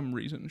for some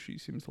reason she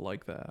seems to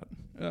like that.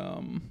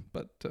 No,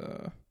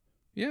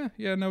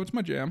 it's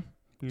my jam.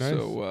 Nice.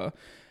 So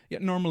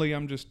normally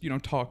I'm just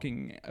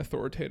talking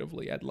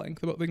authoritatively at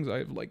length about things I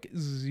have like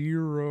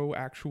zero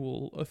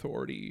actual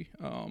authority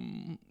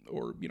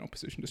or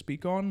position to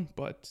speak on,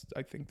 but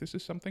I think this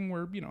is something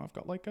where I've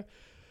got like a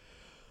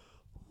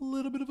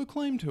little bit of a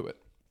claim to it.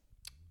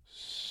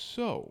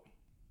 So,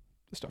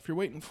 the stuff you're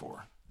waiting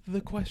for, the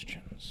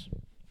questions.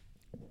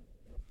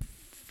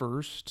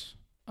 First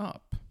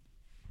up,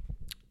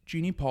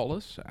 Jeannie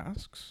Paulus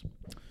asks,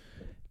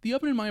 the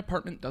oven in my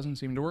apartment doesn't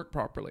seem to work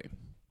properly.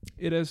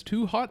 It has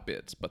 2 hot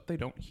bits, but they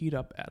don't heat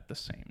up at the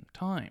same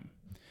time.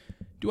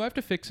 Do I have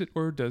to fix it,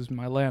 or does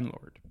my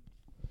landlord?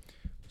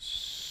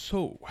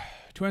 So,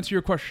 to answer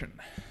your question,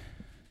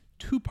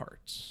 2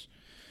 parts.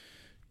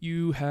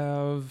 You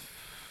have...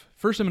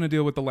 First, I'm going to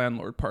deal with the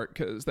landlord part,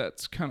 because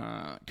that's kind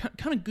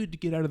of good to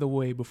get out of the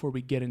way before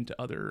we get into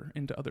other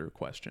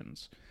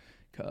questions.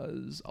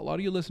 Because a lot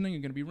of you listening are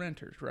going to be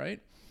renters,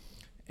 right?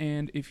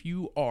 And if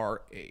you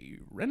are a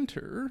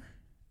renter,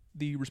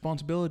 the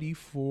responsibility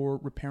for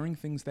repairing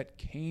things that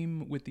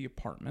came with the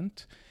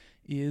apartment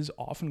is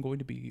often going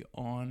to be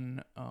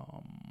on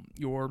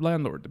your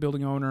landlord, the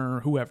building owner,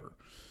 whoever.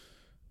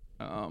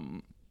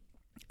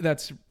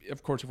 That's,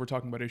 of course, if we're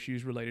talking about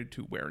issues related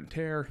to wear and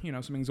tear.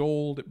 Something's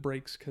old, it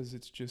breaks because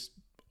it's just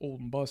old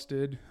and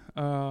busted.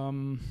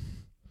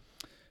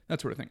 That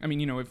sort of thing. I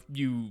mean, if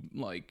you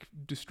like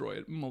destroy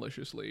it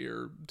maliciously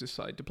or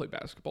decide to play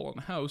basketball in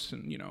the house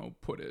and,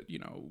 put it,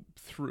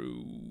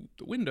 through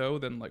the window,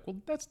 then like, well,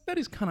 that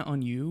is kind of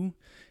on you.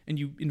 And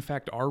you, in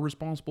fact, are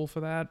responsible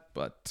for that.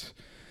 But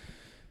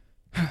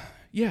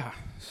yeah,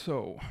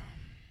 so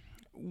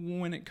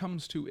when it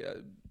comes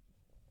to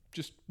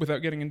just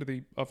without getting into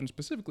the oven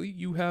specifically,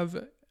 you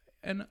have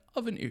an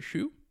oven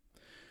issue.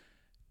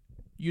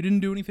 You didn't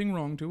do anything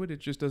wrong to it. It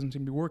just doesn't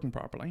seem to be working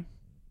properly.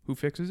 Who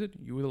fixes it?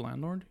 You or the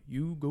landlord?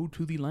 You go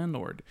to the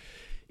landlord.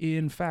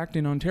 In fact,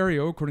 in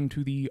Ontario, according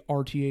to the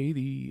RTA,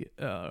 the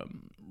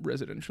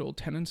Residential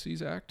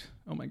Tenancies Act,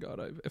 oh my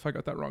God, if I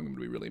got that wrong, I'm going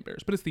to be really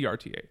embarrassed, but it's the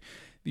RTA.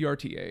 The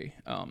RTA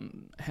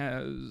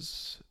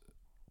has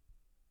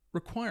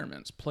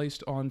requirements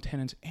placed on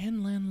tenants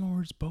and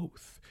landlords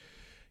both.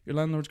 Your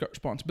landlord's got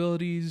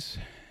responsibilities,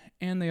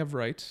 and they have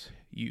rights.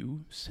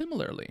 You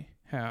similarly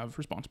have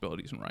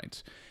responsibilities and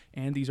rights,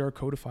 and these are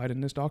codified in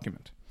this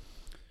document.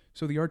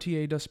 So the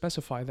RTA does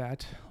specify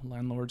that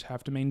landlords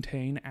have to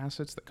maintain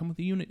assets that come with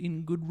the unit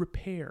in good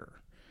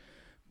repair.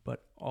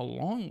 But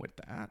along with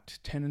that,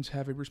 tenants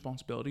have a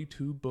responsibility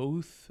to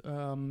both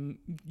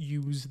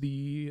use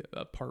the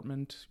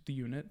apartment, the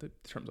unit, the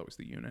term's always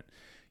the unit,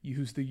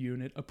 use the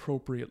unit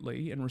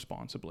appropriately and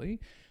responsibly,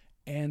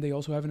 And they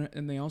also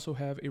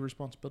have a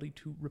responsibility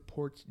to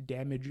report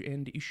damage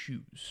and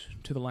issues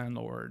to the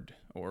landlord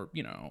or,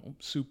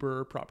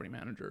 super property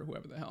manager,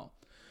 whoever the hell.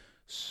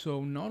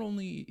 So not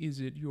only is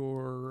it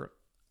your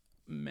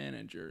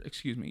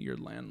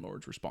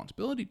landlord's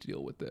responsibility to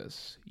deal with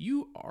this,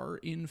 you are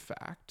in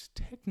fact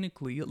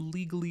technically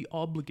legally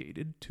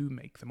obligated to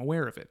make them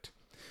aware of it.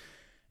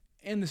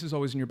 And this is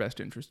always in your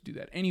best interest to do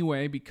that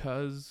anyway,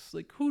 because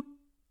who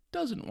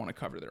doesn't want to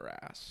cover their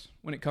ass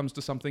when it comes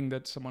to something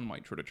that someone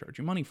might try to charge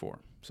you money for?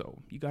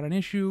 So you got an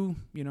issue,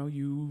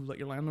 you let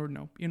your landlord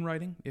know in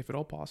writing, if at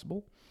all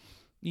possible.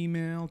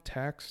 Email,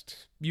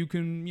 text. You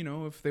can,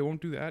 if they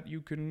won't do that, you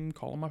can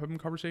call them up, have a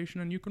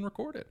conversation, and you can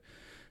record it.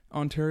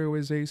 Ontario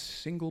is a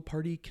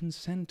single-party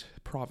consent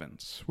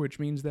province, which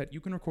means that you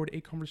can record a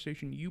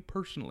conversation you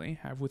personally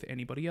have with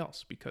anybody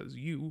else because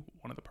you,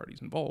 one of the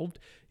parties involved,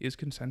 is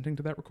consenting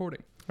to that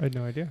recording. I had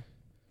no idea.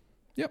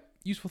 Yep,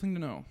 useful thing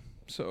to know.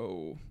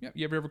 So, yeah,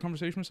 you ever have a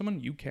conversation with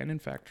someone, you can, in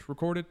fact,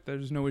 record it.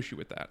 There's no issue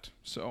with that.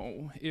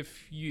 So, it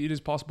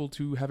is possible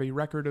to have a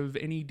record of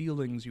any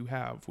dealings you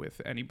have with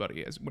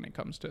anybody when it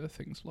comes to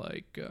things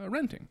like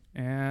renting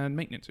and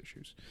maintenance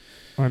issues.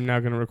 I'm now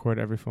going to record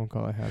every phone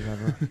call I have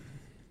ever.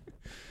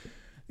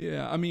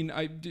 Yeah, I mean,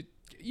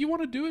 you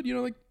want to do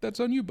it,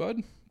 that's on you,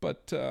 bud.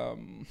 But,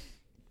 no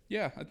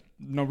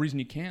reason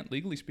you can't,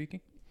 legally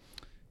speaking.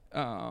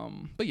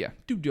 But yeah,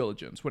 due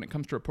diligence when it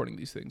comes to reporting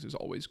these things is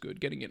always good.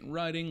 Getting it in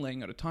writing,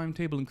 laying out a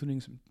timetable,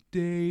 including some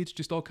dates,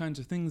 just all kinds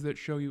of things that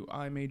show you,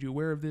 I made you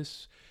aware of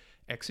this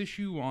X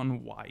issue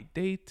on Y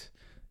date,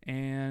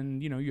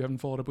 and, you haven't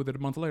followed up with it a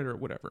month later or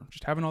whatever.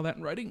 Just having all that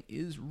in writing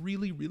is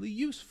really, really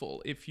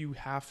useful if you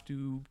have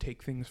to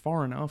take things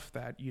far enough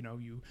that,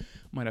 you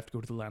might have to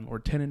go to the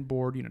landlord-tenant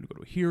board, to go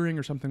to a hearing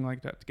or something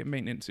like that to get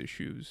maintenance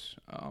issues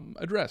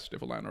addressed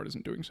if a landlord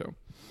isn't doing so.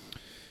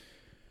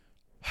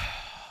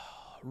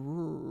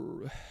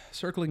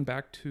 Circling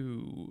back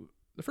to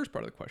the first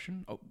part of the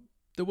question,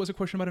 there was a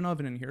question about an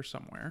oven in here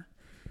somewhere.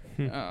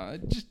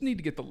 Just need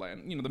to get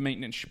the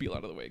maintenance spiel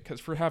out of the way, because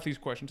for half these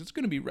questions, it's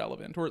going to be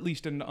relevant, or at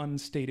least an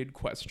unstated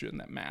question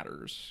that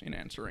matters in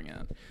answering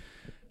it.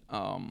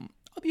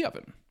 The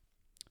oven.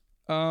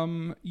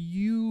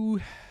 You,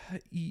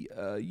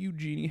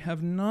 Eugenie,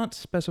 have not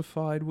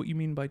specified what you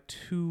mean by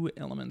 2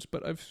 elements,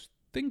 but I've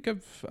seen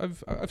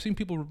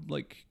people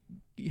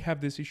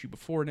have this issue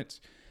before, and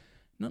it's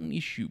not an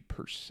issue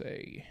per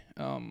se.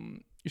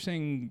 You're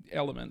saying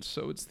elements,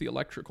 so it's the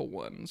electrical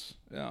ones.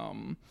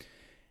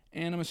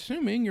 And I'm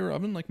assuming your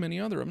oven, like many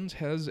other ovens,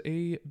 has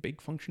a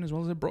bake function as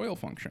well as a broil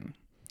function.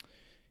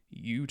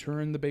 You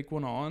turn the bake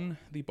one on,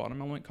 the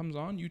bottom element comes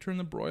on. You turn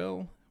the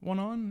broil one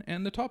on,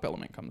 and the top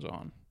element comes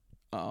on.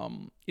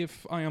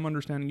 If I am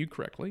understanding you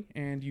correctly,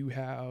 and you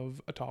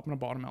have a top and a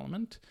bottom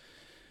element,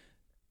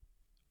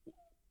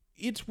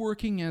 it's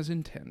working as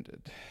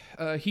intended.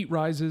 Heat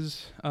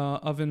rises.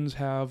 Ovens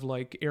have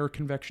air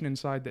convection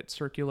inside that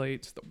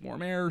circulates the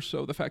warm air.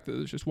 So the fact that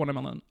there's just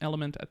one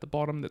element at the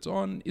bottom that's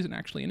on isn't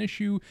actually an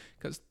issue,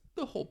 because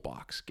the whole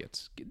box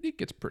gets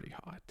pretty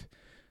hot.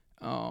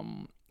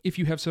 If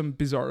you have some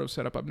bizarro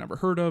setup I've never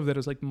heard of that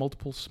has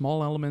multiple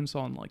small elements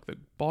on the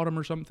bottom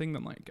or something,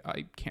 then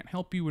I can't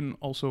help you, and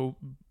also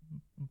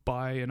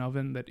buy an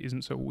oven that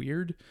isn't so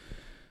weird.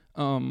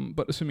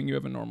 But assuming you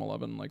have a normal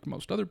oven like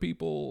most other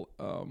people,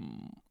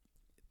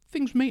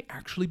 things may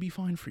actually be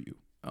fine for you.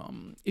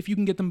 If you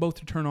can get them both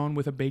to turn on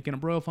with a bake and a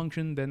broil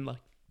function, then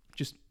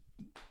just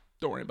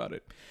don't worry about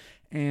it.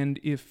 And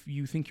if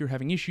you think you're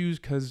having issues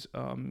because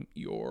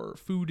your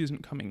food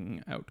isn't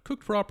coming out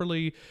cooked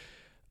properly,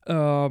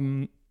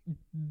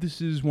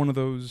 this is one of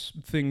those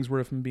things where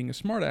if I'm being a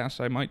smartass,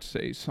 I might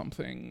say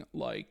something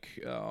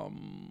like,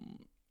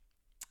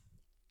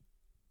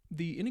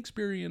 the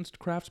inexperienced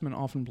craftsman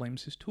often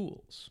blames his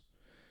tools.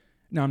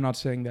 Now, I'm not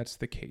saying that's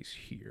the case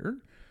here,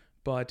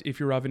 but if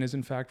your oven is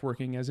in fact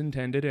working as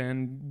intended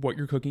and what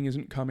you're cooking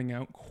isn't coming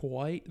out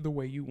quite the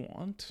way you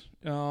want,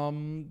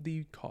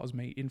 the cause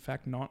may in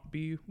fact not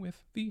be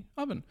with the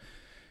oven.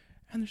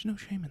 And there's no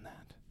shame in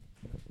that.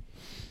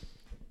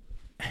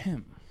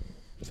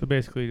 So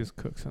basically just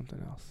cook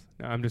something else.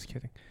 No, I'm just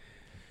kidding.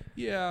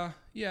 Yeah,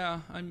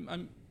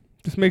 I'm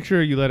just make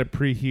sure you let it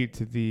preheat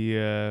to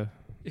the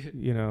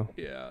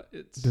yeah,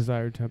 it's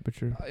desired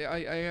temperature.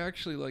 I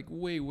actually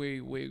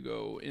way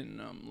ago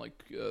in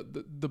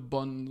the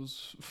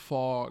buns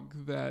fog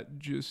that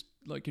just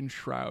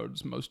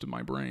enshrouds most of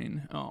my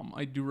brain.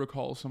 I do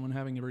recall someone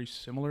having a very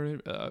similar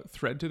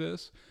thread to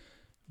this,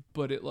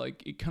 but it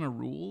kind of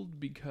ruled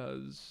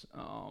because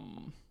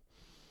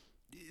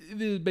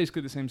it is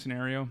basically the same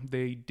scenario.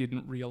 They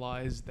didn't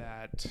realize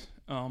that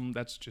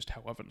that's just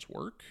how ovens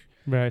work.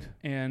 Right.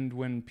 And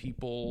when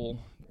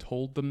people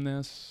told them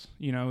this,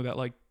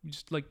 that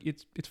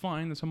it's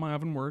fine, that's how my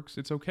oven works,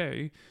 it's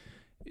okay,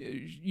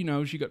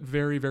 she got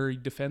very, very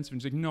defensive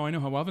and she's no, I know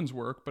how ovens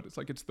work, but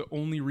it's the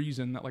only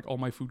reason that all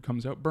my food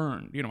comes out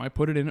burned. I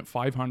put it in at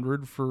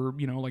 500 for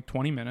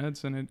 20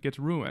 minutes and it gets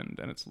ruined,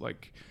 and it's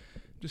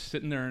just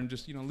sitting there and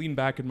just lean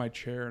back in my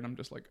chair and I'm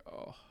just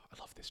oh, I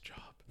love this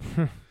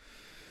job.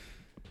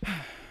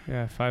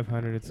 Yeah,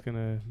 500. It's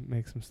gonna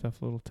make some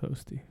stuff a little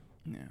toasty.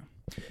 Yeah.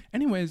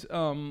 Anyways,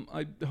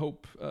 I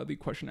hope the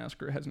question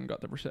asker hasn't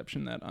got the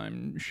perception that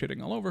I'm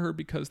shitting all over her,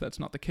 because that's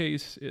not the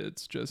case.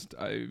 It's just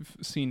I've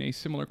seen a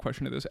similar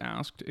question to this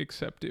asked,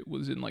 except it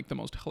was in like the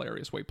most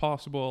hilarious way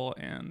possible,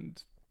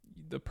 and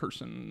the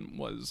person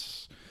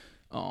was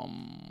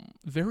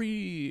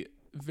very,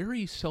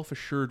 very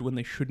self-assured when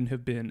they shouldn't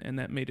have been, and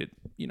that made it,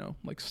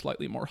 like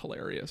slightly more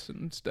hilarious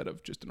instead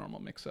of just a normal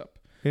mix-up.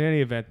 In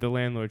any event, the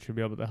landlord should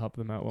be able to help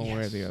them out one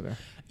way or the other.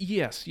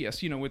 Yes,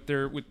 with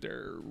their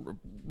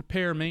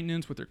repair,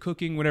 maintenance, with their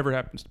cooking, whatever it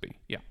happens to be.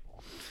 Yeah.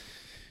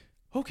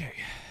 Okay.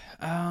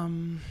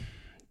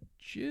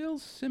 Jill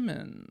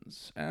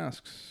Simmons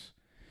asks,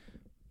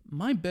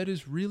 my bed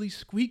is really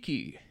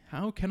squeaky.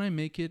 How can I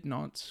make it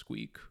not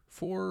squeak?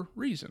 4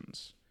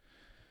 reasons.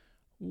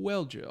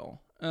 Well,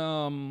 Jill,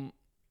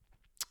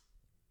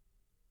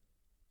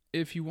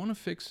 if you want to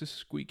fix a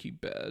squeaky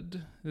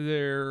bed,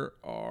 there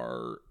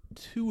are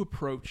 2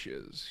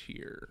 approaches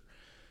here.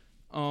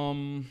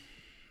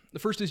 The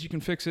first is you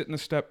can fix it in a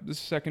step. The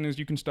second is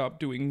you can stop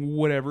doing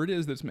whatever it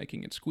is that's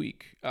making it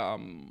squeak.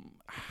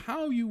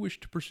 How you wish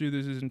to pursue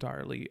this is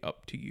entirely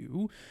up to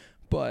you.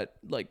 But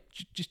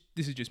just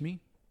this is just me.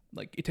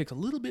 It takes a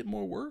little bit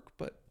more work,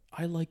 but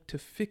I like to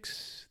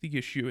fix the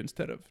issue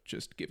instead of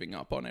just giving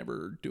up on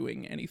ever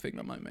doing anything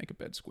that might make a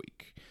bed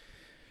squeak.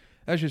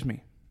 That's just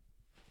me.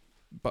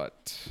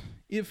 But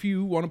if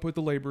you want to put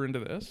the labor into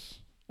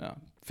this,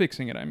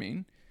 fixing it, I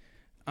mean,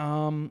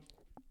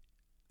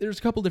 there's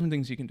a couple different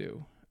things you can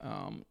do.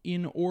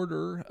 In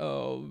order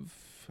of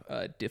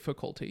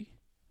difficulty,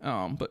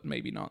 but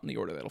maybe not in the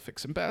order that'll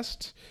fix them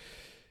best,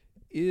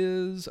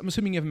 is, I'm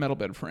assuming you have a metal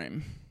bed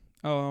frame.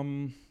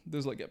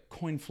 There's like a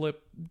coin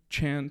flip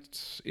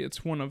chance.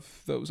 It's one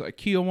of those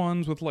IKEA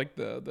ones with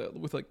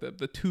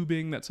the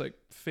tubing that's like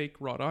fake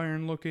wrought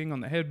iron looking on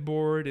the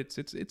headboard. It's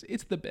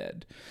the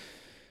bed.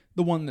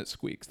 The one that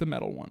squeaks, the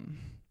metal one.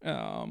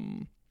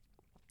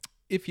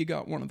 If you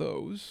got one of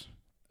those,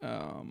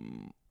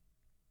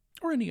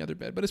 or any other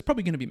bed, but it's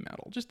probably going to be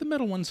metal. Just the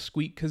metal ones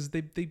squeak because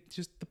they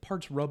just, the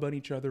parts rub on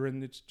each other,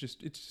 and it's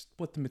just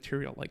what the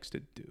material likes to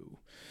do.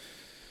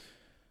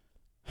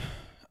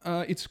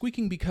 It's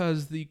squeaking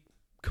because the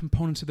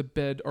components of the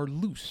bed are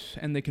loose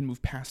and they can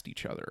move past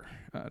each other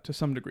to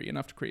some degree,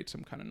 enough to create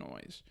some kind of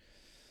noise.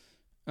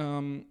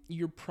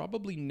 You're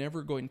probably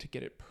never going to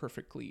get it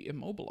perfectly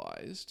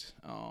immobilized.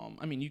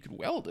 I mean, you could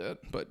weld it,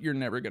 but you're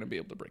never going to be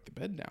able to break the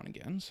bed down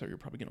again, so you're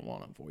probably going to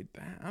want to avoid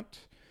that.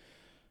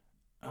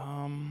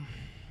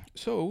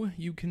 So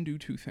you can do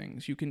 2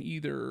 things. You can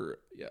either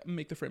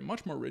make the frame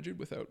much more rigid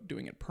without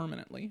doing it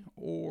permanently,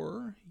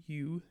 or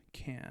you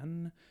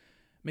can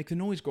make the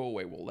noise go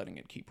away while letting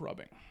it keep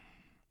rubbing.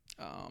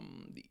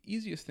 The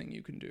easiest thing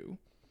you can do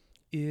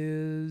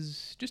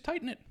is just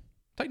tighten it.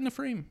 Tighten the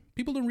frame.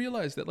 People don't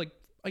realize that, like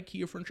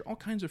IKEA furniture, all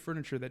kinds of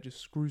furniture that just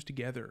screws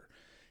together,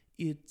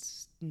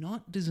 it's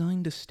not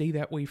designed to stay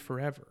that way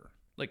forever.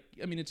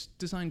 It's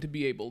designed to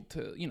be able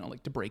to,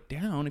 to break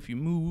down if you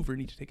move or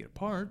need to take it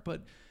apart,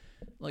 but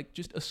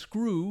just a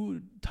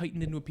screw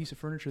tightened into a piece of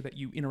furniture that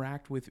you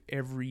interact with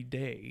every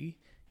day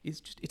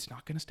it's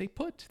not going to stay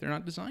put. They're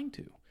not designed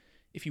to.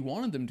 If you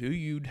wanted them to,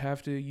 you'd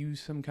have to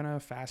use some kind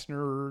of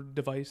fastener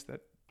device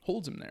that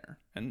holds them there.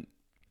 And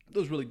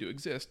those really do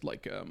exist,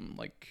 like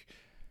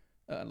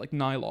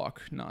Nylock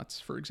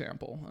nuts, for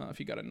example. If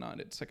you got a nut,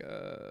 it's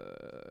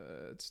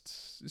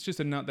it's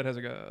just a nut that has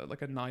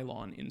like a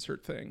nylon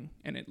insert thing,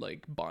 and it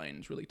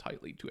binds really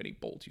tightly to any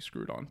bolt you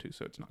screw it onto,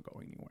 so it's not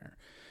going anywhere.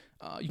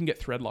 You can get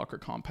thread locker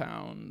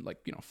compound,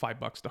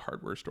 $5 at the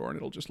hardware store, and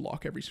it'll just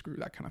lock every screw,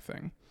 that kind of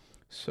thing.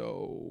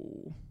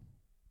 So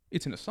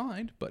it's an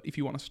aside, but if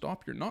you want to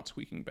stop your not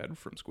squeaking bed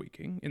from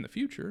squeaking in the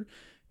future,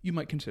 you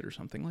might consider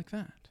something like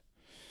that.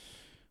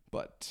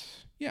 But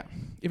yeah,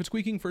 if it's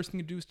squeaking, first thing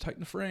you do is tighten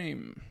the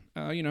frame.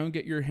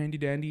 Get your handy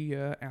dandy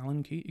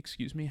Allen key,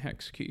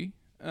 hex key.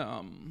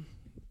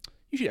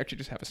 You should actually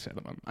just have a set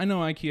of them. I know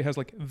IKEA has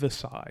the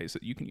size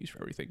that you can use for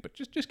everything, but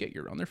just get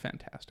your own. They're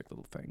fantastic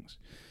little things.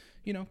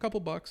 A couple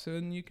bucks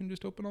and you can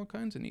just open all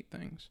kinds of neat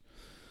things.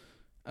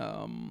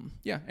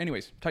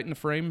 Anyways, tighten the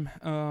frame.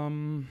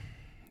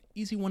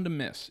 Easy one to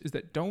miss is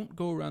that don't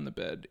go around the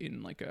bed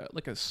in like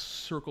a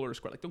circle or a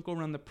square. Don't go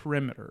around the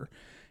perimeter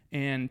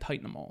and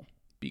tighten them all,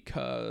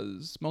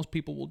 because most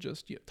people will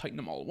just tighten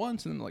them all at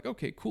once and then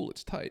okay, cool,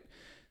 it's tight.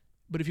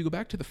 But if you go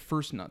back to the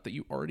first nut that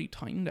you already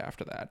tightened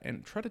after that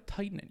and try to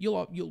tighten it,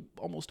 you'll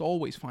almost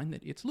always find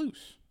that it's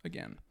loose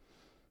again.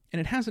 And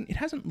it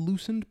hasn't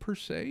loosened per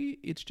se.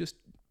 It's just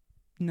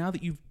now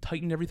that you've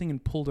tightened everything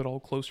and pulled it all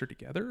closer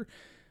together,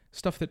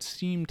 stuff that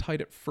seemed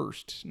tight at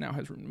first now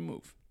has room to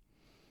move.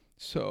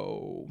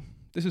 So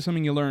this is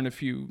something you learn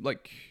if you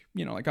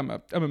I'm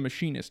a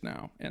machinist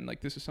now, and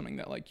this is something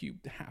that you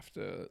have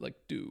to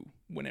do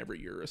whenever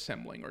you're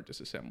assembling or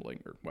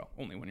disassembling, or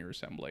only when you're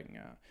assembling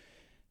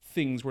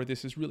things where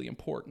this is really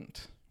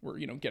important, where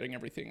getting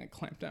everything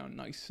clamped down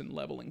nice and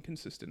level and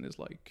consistent is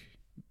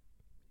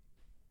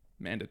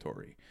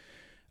mandatory.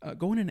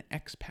 Go in an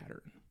X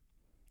pattern.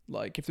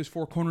 Like if there's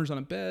 4 corners on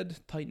a bed,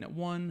 tighten at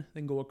one,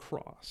 then go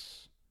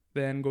across.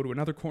 Then go to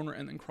another corner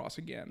and then cross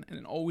again. And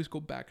then always go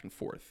back and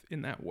forth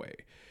in that way.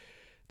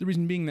 The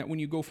reason being that when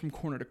you go from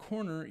corner to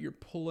corner, you're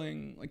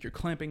pulling, like you're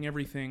clamping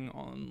everything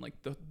on like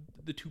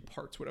the 2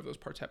 parts, whatever those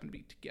parts happen to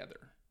be, together.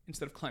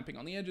 Instead of clamping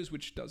on the edges,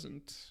 which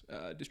doesn't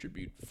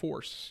distribute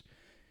force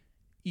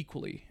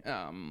equally.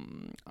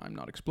 I'm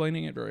not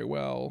explaining it very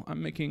well.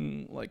 I'm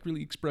making like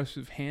really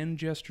expressive hand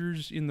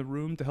gestures in the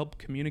room to help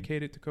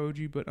communicate it to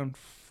Koji, but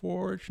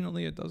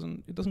unfortunately it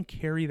doesn't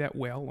carry that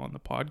well on the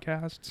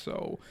podcast.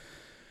 So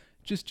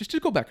just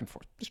go back and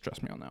forth. Just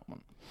trust me on that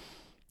one.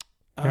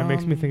 Yeah, it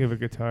makes me think of a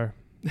guitar.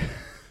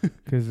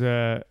 Because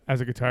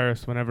as a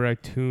guitarist,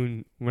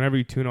 whenever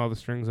you tune all the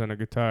strings on a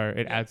guitar,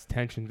 it adds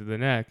tension to the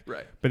neck.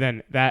 Right. But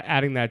then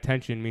adding that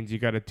tension means you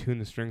got to tune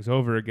the strings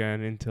over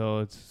again until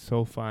it's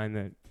so fine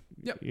that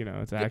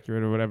it's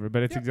accurate or whatever.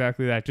 But it's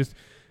exactly that. Just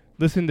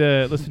listen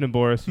to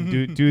Boris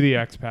and do the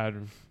X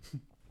pattern.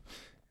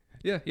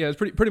 Yeah, it's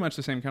pretty much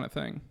the same kind of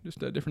thing,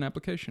 just a different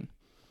application.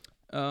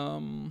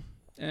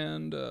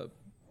 And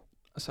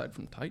aside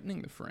from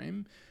tightening the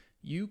frame,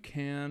 you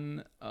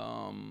can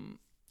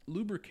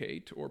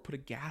lubricate or put a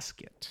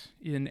gasket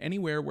in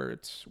anywhere where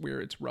it's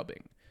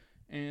rubbing.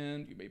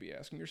 And you may be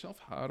asking yourself,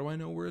 how do I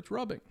know where it's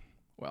rubbing?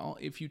 Well,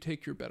 if you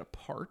take your bed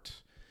apart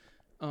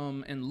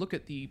and look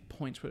at the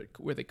points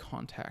where they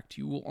contact,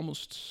 you will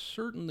almost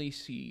certainly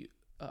see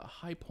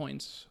high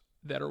points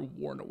that are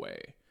worn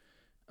away.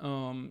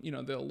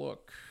 They'll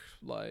look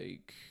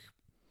like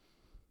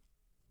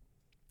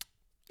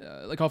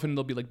often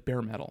they'll be like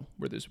bare metal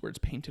where it's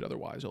painted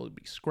otherwise. It'll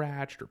be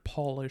scratched or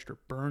polished or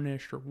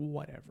burnished or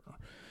whatever.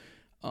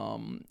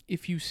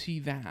 If you see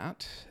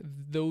that,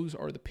 those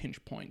are the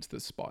pinch points, the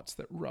spots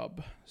that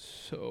rub.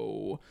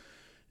 So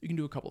you can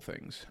do a couple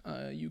things.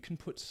 You can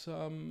put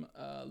some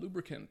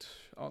lubricant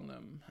on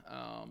them.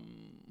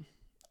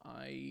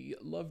 I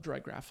love dry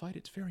graphite.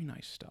 It's very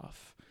nice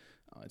stuff.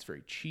 It's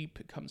very cheap.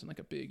 It comes in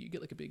you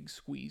get like a big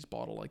squeeze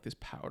bottle like this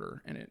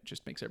powder, and it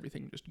just makes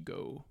everything just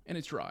go. And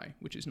it's dry,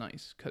 which is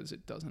nice because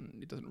it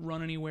doesn't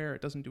run anywhere.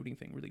 It doesn't do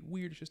anything really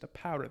weird. It's just a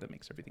powder that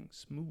makes everything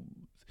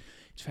smooth.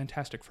 It's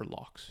fantastic for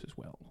locks as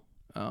well.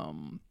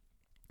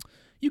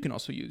 You can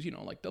also use,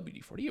 like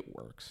WD-40. It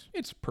works.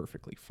 It's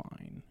perfectly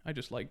fine. I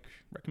just like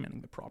recommending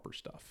the proper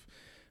stuff.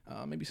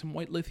 Maybe some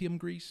white lithium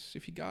grease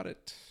if you got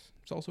it.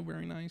 It's also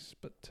very nice,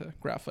 but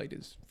graphite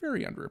is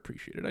very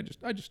underappreciated. I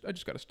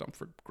just got a stump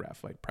for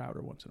graphite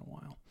powder once in a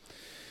while.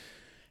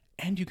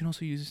 And you can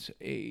also use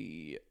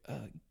a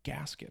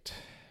gasket,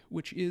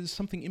 which is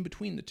something in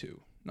between the two.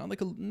 Not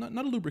like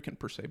not a lubricant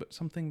per se, but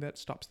something that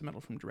stops the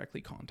metal from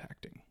directly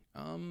contacting.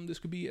 This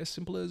could be as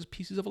simple as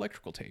pieces of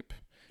electrical tape.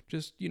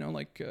 Just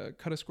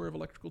cut a square of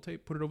electrical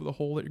tape, put it over the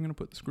hole that you're going to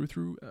put the screw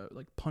through,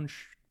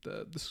 punch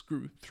the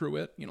screw through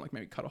it.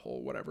 Maybe cut a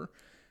hole, whatever.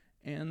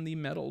 And the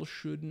metal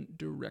shouldn't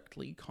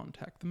directly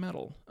contact the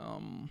metal.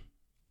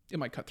 It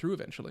might cut through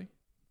eventually,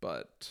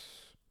 but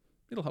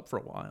it'll help for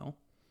a while.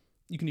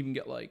 You can even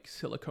get like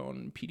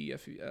silicone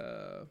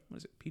PDFE,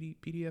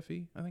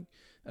 PDFE, I think,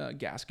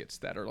 gaskets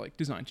that are like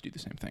designed to do the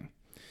same thing.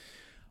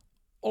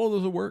 All of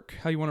those will work.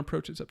 How you want to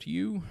approach it's up to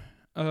you.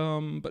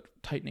 But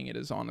tightening it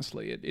is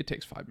honestly, it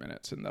takes 5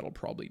 minutes, and that'll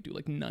probably do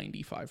like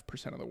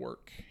 95% of the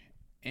work.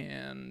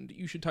 And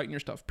you should tighten your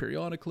stuff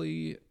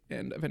periodically,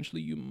 and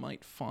eventually you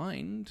might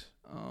find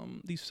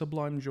the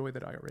sublime joy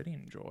that I already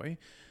enjoy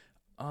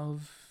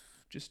of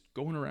just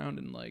going around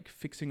and like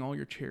fixing all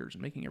your chairs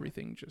and making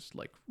everything just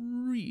like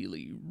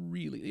really,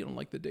 really,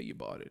 like the day you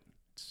bought it.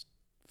 It's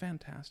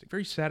fantastic.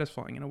 Very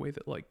satisfying in a way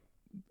that like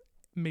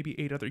maybe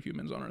 8 other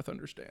humans on Earth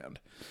understand.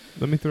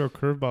 Let me throw a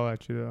curveball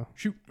at you though.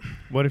 Shoot.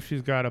 What if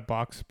she's got a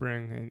box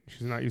spring and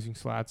she's not using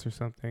slats or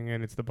something,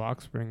 and it's the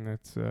box spring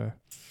that's the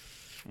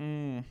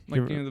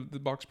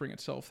box spring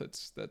itself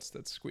that's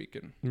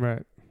squeaking.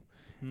 Right.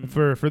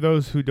 For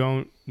those who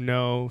don't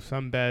know,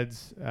 some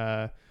beds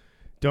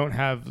don't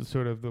have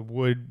sort of the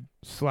wood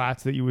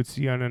slats that you would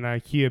see on an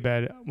IKEA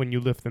bed. When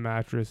you lift the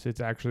mattress, it's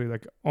actually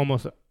like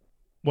almost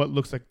what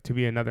looks like to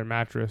be another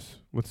mattress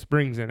with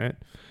springs in it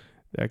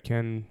that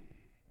can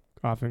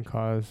often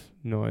cause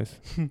noise.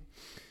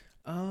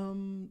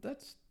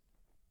 That's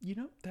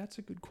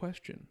a good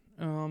question.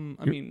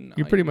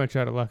 You're pretty much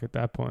out of luck at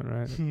that point,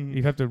 right?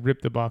 You'd have to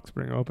rip the box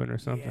spring open or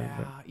something.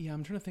 Yeah.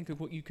 I'm trying to think of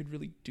what you could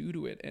really do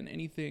to it, and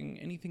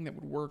anything that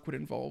would work would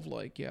involve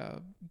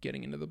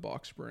getting into the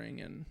box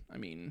spring, and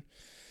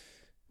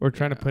or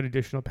trying to put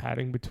additional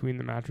padding between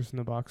the mattress and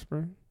the box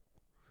spring.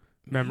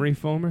 Memory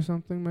foam or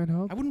something might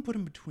help. I wouldn't put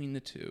them between the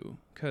two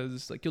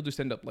because you'll just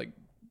end up like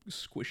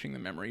squishing the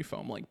memory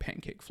foam like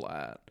pancake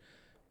flat.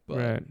 But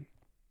right.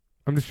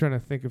 I'm just trying to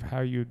think of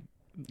how you'd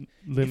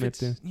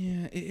limit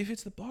if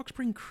it's the box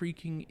spring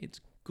creaking, it's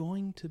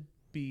going to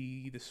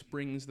be the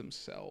springs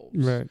themselves.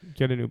 Right.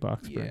 Get a new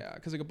box spring. Yeah,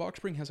 because like a box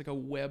spring has like a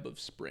web of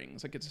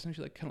springs. Like it's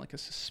essentially like kind of like a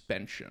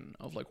suspension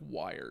of like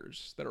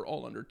wires that are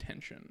all under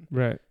tension.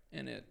 Right.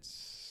 And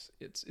it's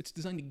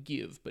designed to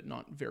give, but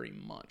not very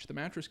much. The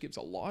mattress gives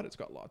a lot. It's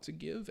got lots of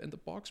give, and the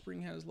box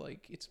spring has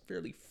it's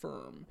fairly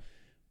firm,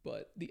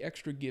 but the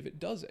extra give it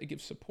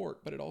gives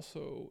support, but it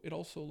also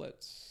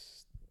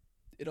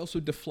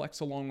deflects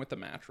along with the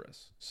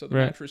mattress, so the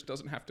Right. mattress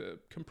doesn't have to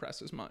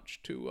compress as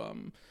much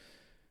to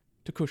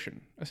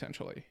cushion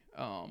essentially.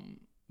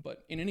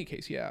 But in any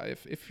case, yeah,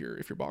 if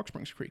your box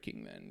spring's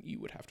creaking, then you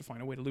would have to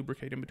find a way to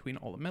lubricate in between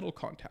all the metal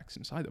contacts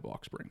inside the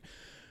box spring,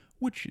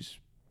 which is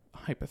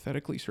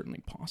hypothetically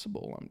certainly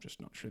possible. I'm just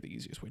not sure the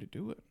easiest way to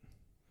do it.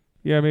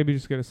 Yeah, maybe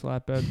just get a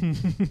slat bed.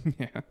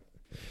 Yeah.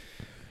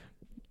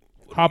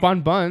 Hop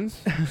on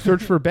Buns,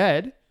 search for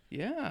bed,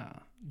 Yeah.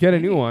 get a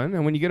new one,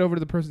 and when you get over to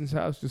the person's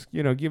house, just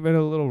give it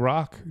a little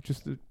rock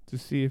just to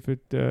see if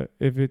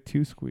it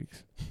too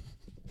squeaks.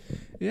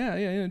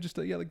 Yeah. Just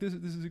like this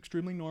is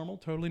extremely normal,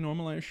 totally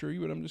normal, I assure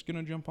you. But I'm just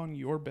gonna jump on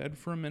your bed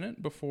for a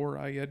minute before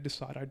I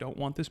decide I don't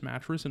want this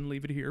mattress and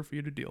leave it here for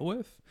you to deal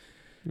with.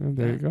 Oh,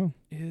 there you go.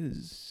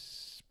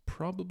 Is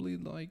probably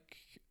like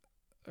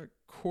a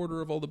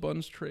quarter of all the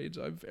buns trades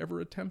I've ever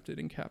attempted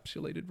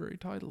encapsulated very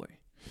tidily.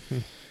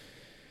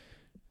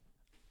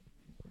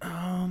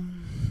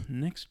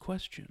 Next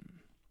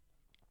question.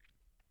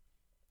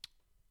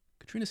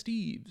 Katrina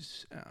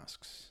Steves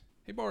asks,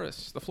 "Hey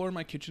Boris, the floor in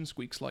my kitchen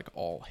squeaks like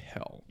all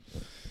hell.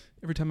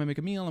 Every time I make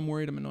a meal, I'm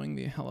worried I'm annoying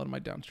the hell out of my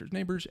downstairs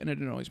neighbors, and it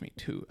annoys me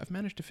too. I've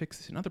managed to fix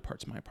this in other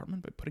parts of my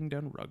apartment by putting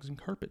down rugs and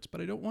carpets,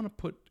 but I don't want to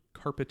put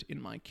carpet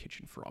in my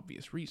kitchen for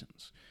obvious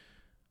reasons.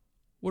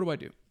 What do I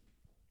do?"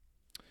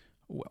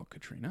 Well,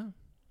 Katrina.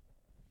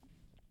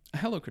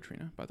 Hello,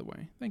 Katrina, by the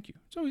way. Thank you.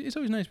 It's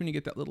always nice when you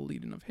get that little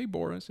lead in of, "Hey,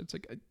 Boris." It's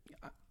like,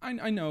 I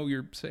know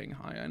you're saying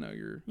hi. I know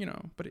you're,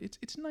 but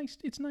it's nice.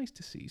 It's nice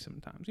to see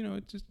sometimes.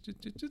 It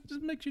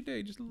just makes your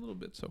day just a little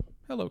bit. So,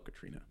 hello,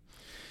 Katrina.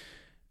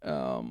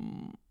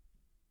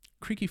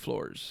 Creaky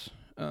floors.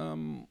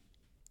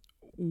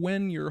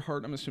 When you're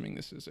I'm assuming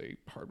this is a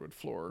hardwood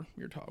floor.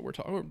 We're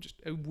talking, or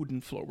just a wooden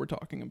floor we're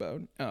talking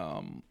about.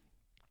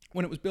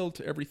 When it was built,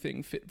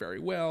 everything fit very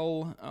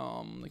well.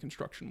 The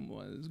construction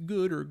was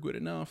good or good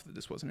enough that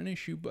this wasn't an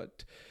issue,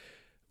 but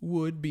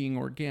wood being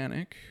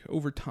organic,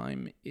 over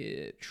time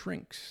it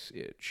shrinks,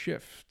 it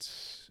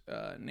shifts,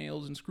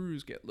 nails and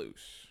screws get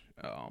loose,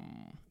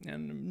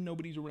 and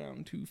nobody's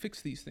around to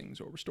fix these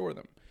things or restore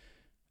them.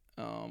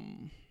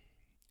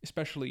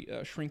 Especially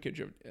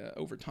shrinkage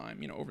over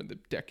time, over the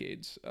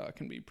decades,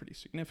 can be pretty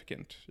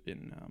significant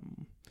in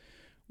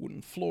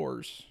wooden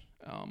floors.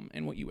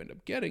 And what you end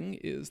up getting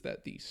is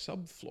that the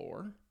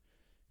subfloor,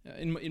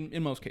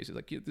 in most cases,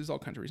 like there's all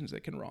kinds of reasons they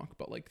can rock,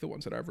 but like the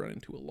ones that I've run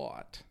into a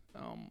lot,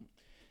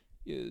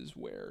 is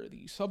where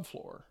the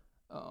subfloor,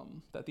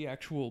 that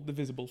the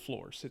visible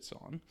floor sits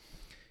on,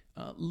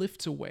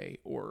 lifts away,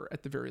 or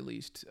at the very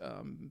least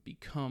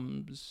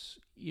becomes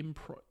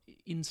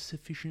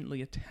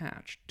insufficiently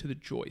attached to the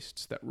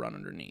joists that run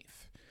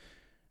underneath.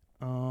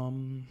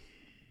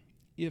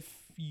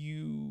 If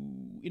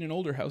you, in an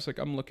older house, like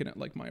I'm looking at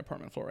like my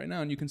apartment floor right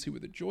now, and you can see where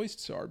the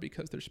joists are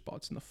because there's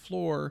spots in the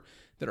floor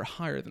that are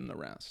higher than the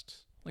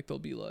rest. Like there'll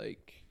be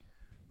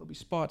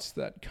spots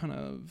that kind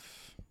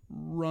of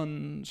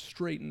run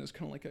straight, and there's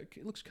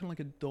it looks kind of like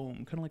a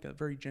dome, kind of like a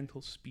very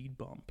gentle speed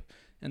bump.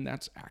 And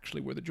that's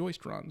actually where the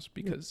joist runs,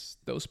 because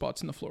those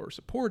spots in the floor are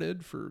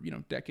supported for,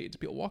 decades,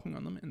 people walking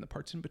on them, and the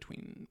parts in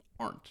between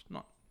aren't,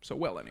 not so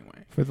well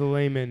anyway. For the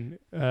layman,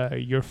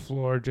 your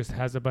floor just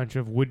has a bunch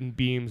of wooden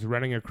beams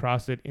running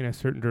across it in a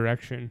certain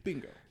direction.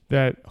 Bingo.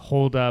 That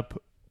hold up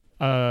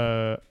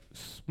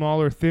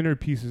smaller, thinner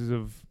pieces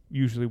of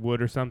usually wood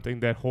or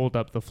something that hold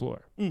up the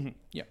floor. Mm-hmm.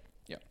 Yeah.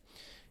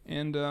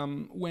 And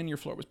when your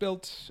floor was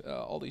built,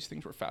 all these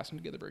things were fastened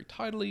together very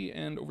tidily,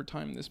 and over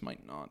time this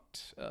might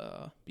not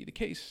be the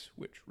case,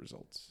 which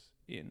results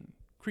in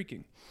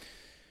creaking.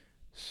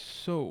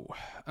 So,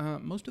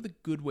 most of the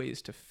good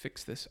ways to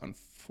fix this,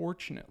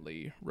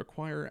 unfortunately,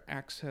 require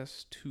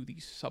access to the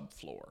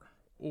subfloor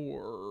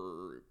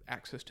or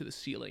access to the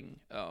ceiling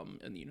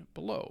in the unit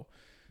below.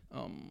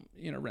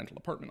 In a rental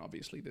apartment,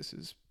 obviously, this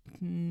is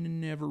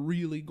never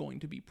really going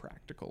to be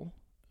practical.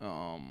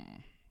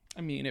 I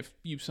mean, if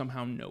you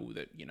somehow know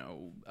that,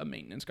 a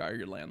maintenance guy or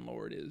your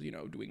landlord is,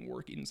 doing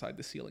work inside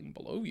the ceiling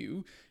below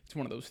you, it's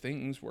one of those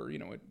things where,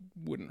 it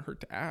wouldn't hurt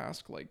to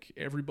ask. Like,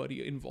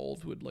 everybody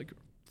involved would,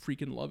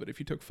 freaking love it if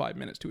you took 5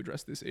 minutes to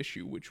address this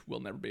issue, which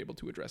we'll never be able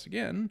to address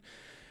again.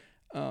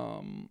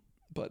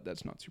 But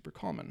that's not super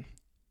common.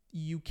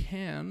 You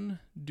can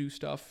do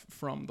stuff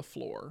from the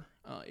floor.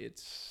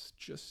 It's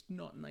just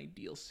not an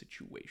ideal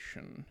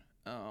situation.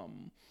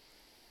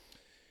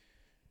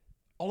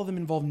 All of them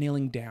involve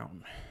nailing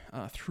down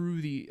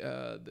through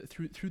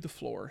the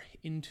floor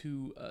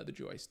into the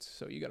joists.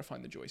 So you got to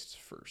find the joists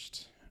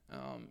first.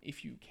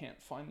 If you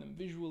can't find them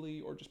visually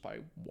or just by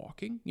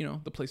walking,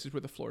 the places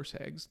where the floor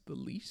sags the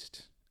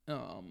least,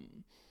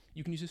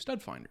 you can use a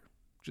stud finder,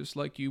 just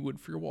like you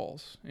would for your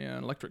walls.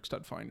 An electric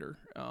stud finder,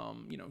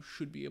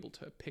 should be able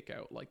to pick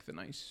out the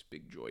nice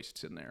big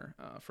joists in there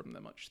from the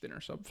much thinner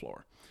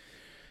subfloor.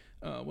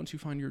 once you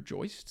find your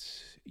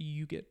joists,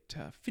 you get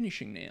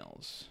finishing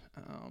nails.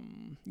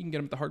 You can get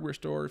them at the hardware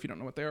store. If you don't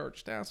know what they are,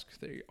 just ask.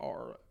 They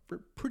are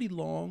pretty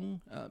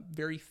long,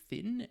 very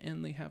thin,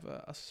 and they have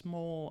a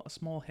small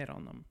head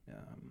on them.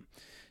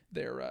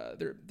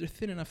 They're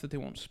thin enough that they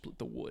won't split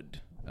the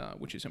wood,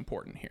 which is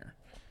important here.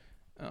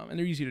 And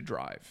they're easy to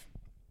drive.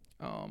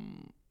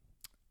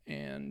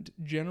 And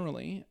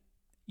generally,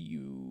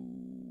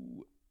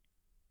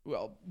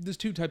 there's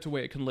two types of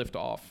way it can lift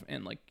off,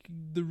 and like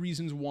the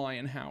reasons why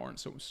and how aren't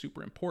so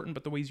super important,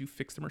 but the ways you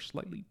fix them are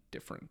slightly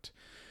different.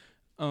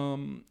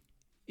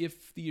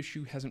 If the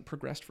issue hasn't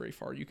progressed very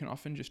far, you can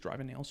often just drive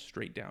a nail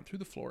straight down through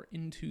the floor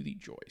into the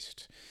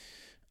joist,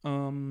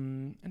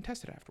 and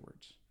test it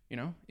afterwards. You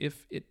know,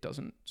 if it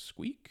doesn't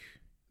squeak,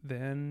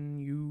 then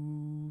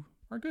you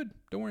are good.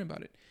 Don't worry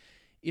about it.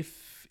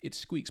 If it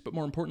squeaks, but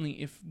more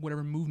importantly, if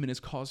whatever movement is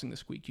causing the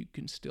squeak, you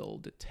can still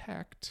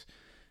detect.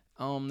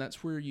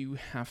 That's where you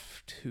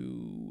have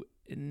to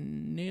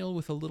nail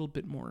with a little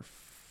bit more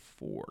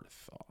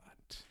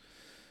forethought.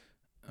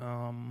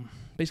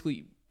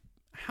 Basically,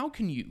 how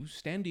can you,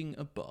 standing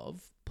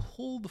above,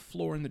 pull the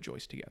floor and the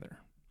joist together?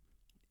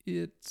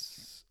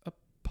 It's a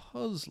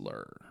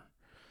puzzler.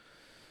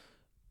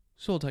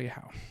 So I'll tell you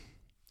how.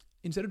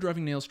 Instead of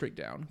driving nails straight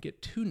down,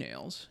 get two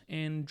nails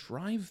and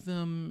drive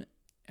them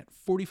at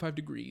 45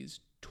 degrees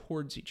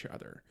towards each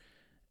other.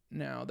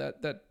 Now,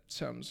 that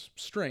sounds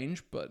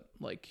strange, but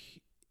like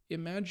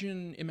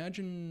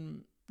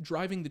imagine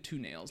driving the two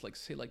nails, like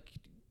say like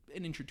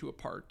an inch or two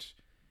apart,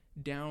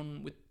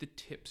 down with the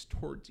tips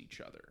towards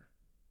each other.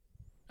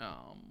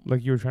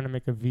 Like you were trying to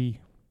make a V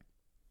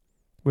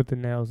with the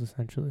nails,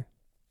 essentially.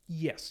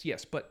 Yes,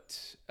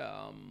 but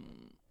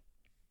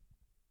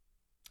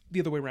the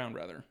other way around,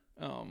 rather.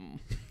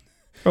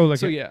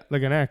 Like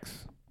an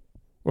X,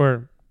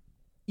 or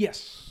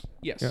yes,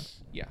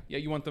 yeah.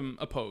 You want them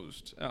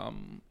opposed.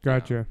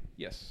 Gotcha.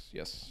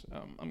 Yes.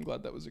 I'm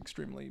glad that was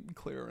extremely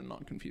clear and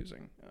not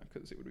confusing,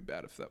 because it would be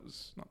bad if that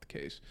was not the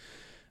case.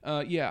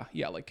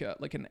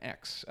 Like an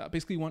X.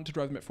 Basically, you want to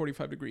drive them at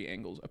 45-degree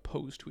angles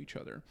opposed to each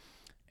other.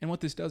 And what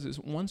this does is,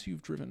 once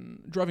you've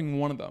driving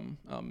one of them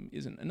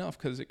isn't enough,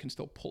 because it can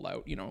still pull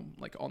out,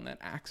 like on that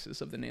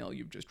axis of the nail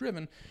you've just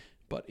driven.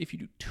 But if you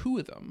do two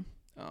of them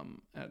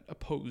at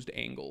opposed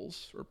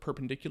angles or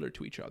perpendicular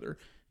to each other,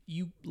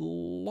 you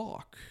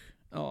lock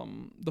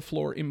the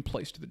floor in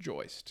place to the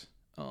joist.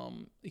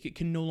 It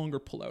can no longer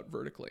pull out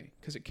vertically,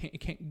 because it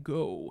can't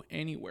go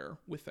anywhere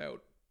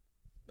without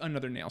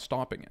another nail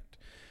stopping it.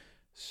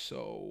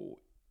 So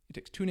it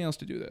takes two nails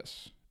to do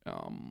this.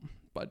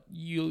 But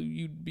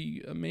you'd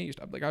be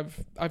amazed.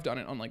 I've done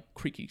it on like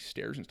creaky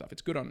stairs and stuff.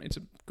 It's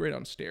great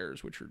on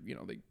stairs, which are,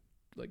 they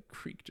like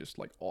creak just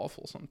like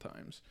awful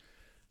sometimes.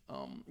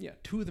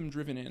 Two of them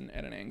driven in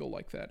at an angle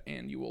like that,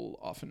 and you will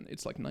often,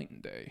 it's like night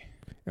and day.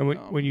 And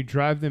when you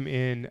drive them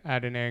in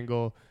at an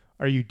angle,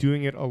 are you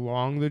doing it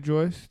along the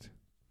joist?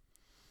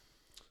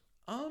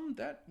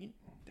 That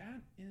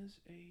is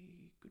a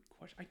good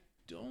question.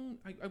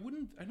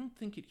 I don't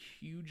think it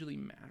hugely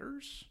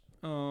matters.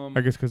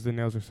 I guess because the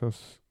nails are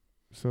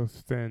so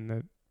thin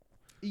that.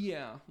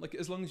 Yeah, like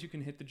as long as you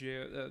can hit the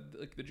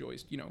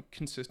joist,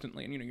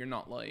 consistently, and you're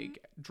not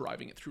like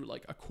driving it through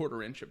like a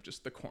quarter inch of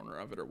just the corner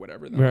of it or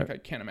whatever. Then right. I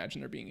can't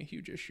imagine there being a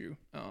huge issue.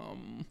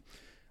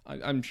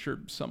 I'm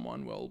sure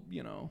someone will,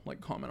 like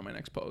comment on my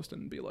next post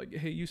and be like,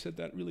 "Hey, you said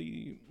that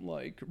really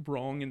like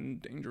wrong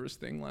and dangerous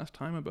thing last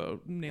time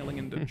about nailing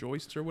into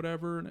joists or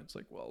whatever." And it's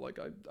like, well, like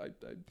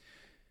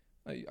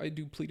I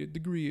do plead a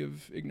degree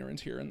of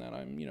ignorance here, in that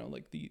I'm,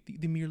 like the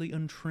merely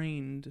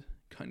untrained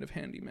kind of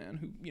handyman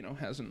who,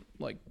 hasn't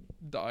like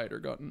died or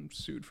gotten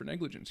sued for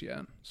negligence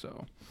yet.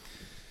 So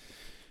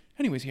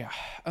anyways, yeah.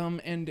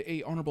 And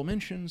a honorable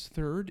mentions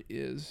third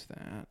is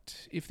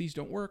that if these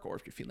don't work, or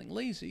if you're feeling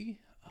lazy,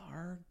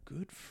 our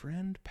good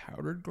friend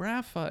powdered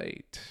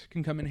graphite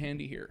can come in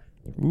handy here.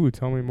 Ooh,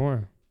 tell me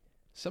more.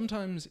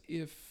 Sometimes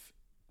if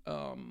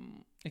a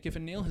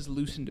nail has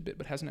loosened a bit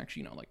but hasn't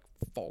actually, like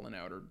fallen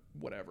out or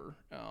whatever,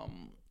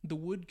 the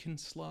wood can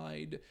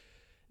slide.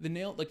 The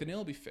nail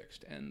will be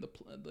fixed, and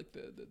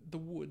the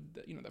wood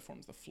that that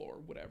forms the floor,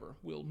 whatever,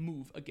 will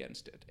move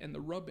against it, and the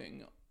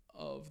rubbing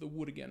of the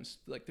wood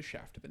against like the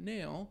shaft of the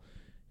nail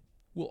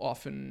will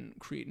often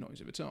create noise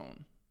of its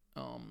own.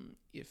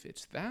 If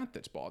it's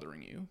that's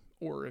bothering you,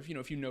 or if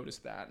you notice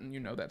that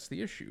and that's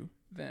the issue,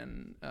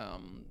 then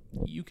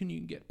you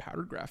can get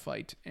powdered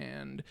graphite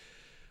and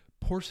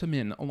pour some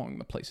in along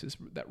the places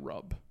that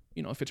rub.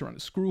 If it's around a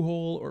screw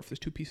hole, or if there's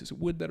two pieces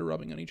of wood that are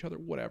rubbing on each other,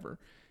 whatever.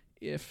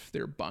 If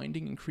they're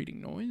binding and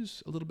creating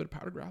noise, a little bit of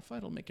powdered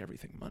graphite will make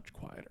everything much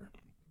quieter.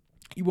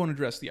 You won't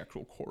address the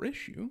actual core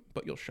issue,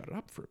 but you'll shut it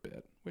up for a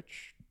bit,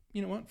 which,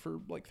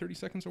 for like 30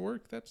 seconds of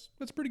work, that's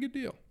a pretty good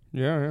deal.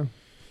 Yeah.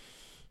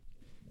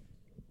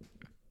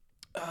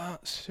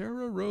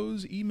 Sarah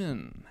Rose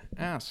Eamon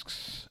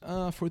asks,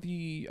 for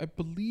I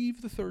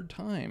believe the third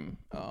time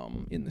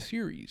in the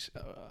series,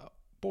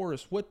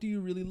 Boris, what do you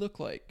really look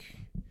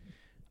like?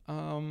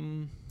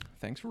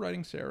 Thanks for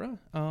writing, Sarah.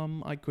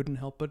 I couldn't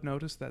help but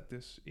notice that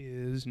this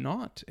is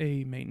not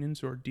a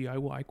maintenance or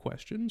DIY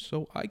question,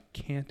 so I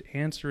can't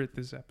answer it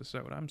this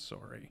episode. I'm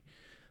sorry.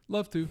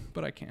 Love to,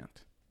 but I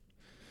can't.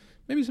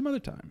 Maybe some other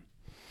time.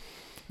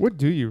 What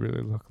do you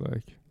really look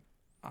like?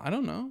 I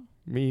don't know.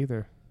 Me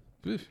either.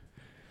 Oof.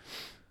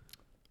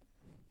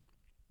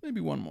 Maybe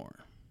one more.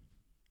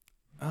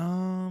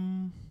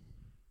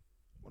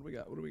 What do we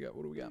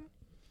got?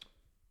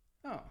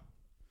 Oh.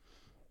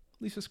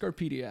 Lisa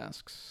Scarpiti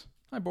asks,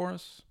 "Hi,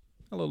 Boris."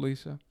 Hello,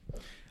 Lisa.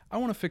 "I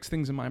want to fix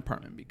things in my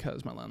apartment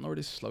because my landlord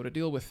is slow to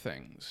deal with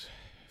things.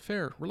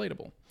 Fair,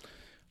 relatable.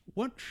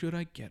 What should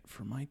I get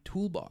for my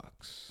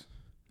toolbox?"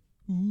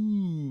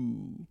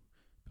 Ooh.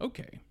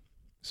 Okay.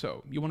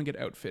 So you want to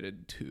get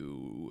outfitted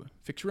to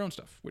fix your own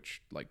stuff,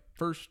 which, like,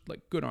 first,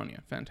 like, good on you.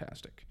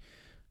 Fantastic.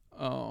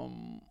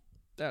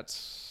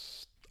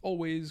 That's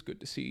always good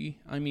to see.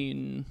 I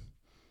mean,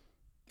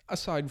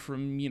 aside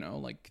from,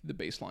 like, the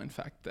baseline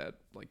fact that,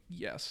 like,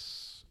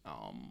 yes,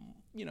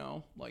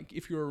 like,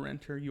 if you're a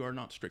renter, you are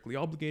not strictly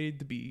obligated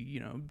to be,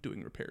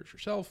 doing repairs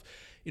yourself.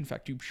 In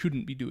fact, you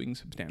shouldn't be doing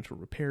substantial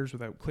repairs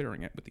without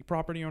clearing it with the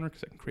property owner,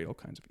 because that can create all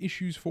kinds of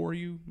issues for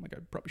you. Like, I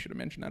probably should have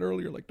mentioned that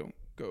earlier. Like, don't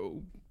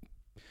go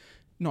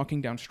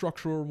knocking down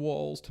structural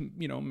walls to,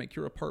 make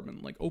your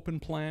apartment, like, open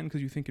plan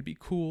because you think it'd be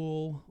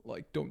cool.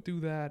 Like, don't do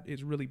that.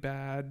 It's really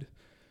bad.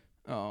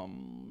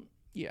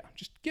 Yeah,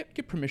 just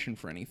get permission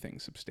for anything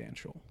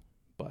substantial.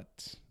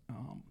 But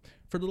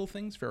for little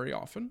things, very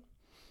often,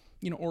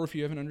 or if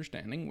you have an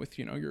understanding with,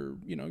 your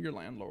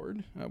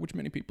landlord, which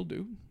many people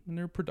do, and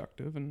they're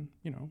productive and,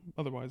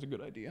 otherwise a good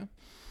idea,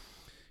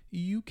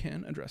 you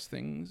can address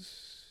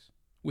things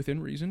within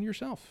reason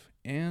yourself.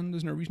 And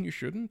there's no reason you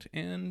shouldn't.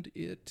 And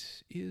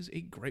it is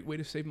a great way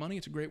to save money.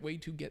 It's a great way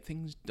to get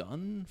things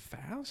done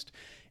fast.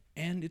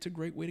 And it's a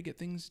great way to get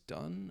things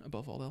done,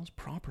 above all else,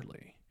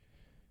 properly.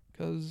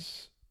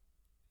 Because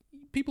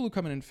people who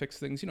come in and fix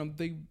things, they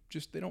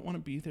don't want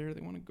to be there.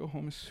 They want to go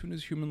home as soon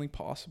as humanly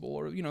possible.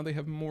 Or, they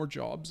have more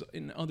jobs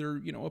in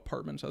other,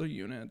 apartments, other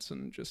units.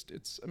 And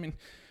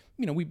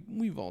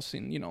we've all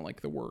seen,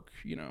 like, the work,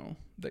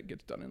 that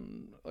gets done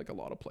in, like, a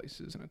lot of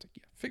places. And it's like,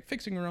 yeah,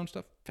 fixing your own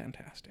stuff,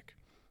 fantastic.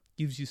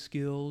 Gives you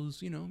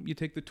skills, you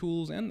take the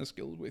tools and the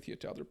skills with you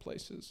to other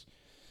places.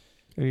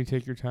 And you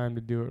take your time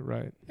to do it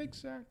right.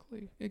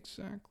 Exactly.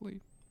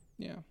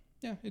 Yeah.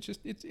 Yeah,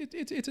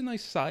 it's a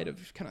nice side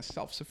of kind of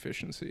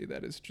self-sufficiency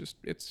that is just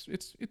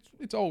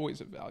it's always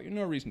a value.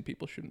 No reason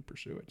people shouldn't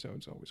pursue it, so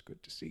it's always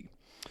good to see.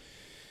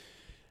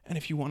 And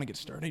if you want to get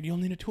started, you'll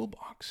need a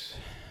toolbox.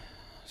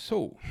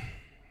 So,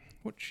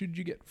 what should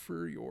you get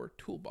for your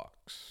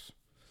toolbox?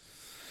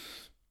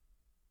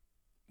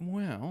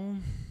 Well,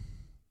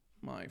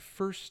 my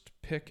first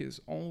pick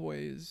is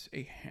always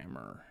a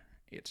hammer.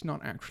 It's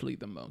not actually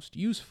the most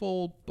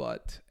useful,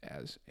 but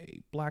as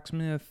a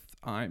blacksmith,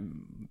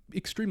 I'm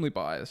extremely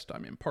biased.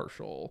 I'm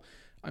impartial.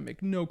 I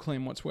make no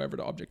claim whatsoever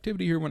to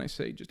objectivity here when I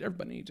say just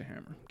everybody needs a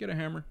hammer. Get a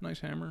hammer,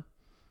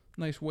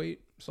 nice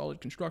weight,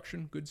 solid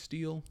construction, good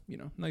steel,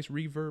 nice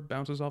reverb,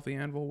 bounces off the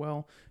anvil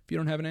well. If you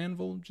don't have an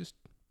anvil, just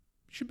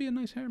should be a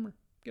nice hammer.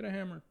 Get a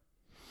hammer.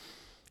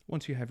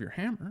 Once you have your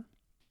hammer,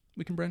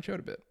 we can branch out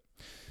a bit.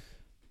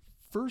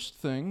 First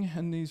thing,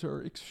 and these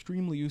are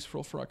extremely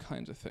useful for all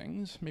kinds of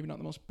things, maybe not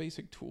the most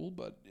basic tool,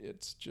 but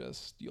it's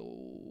just,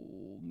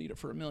 you'll need it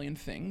for a million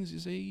things,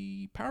 is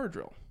a power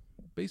drill.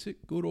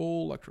 Basic, good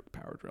old electric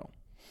power drill.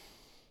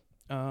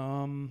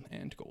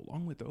 And to go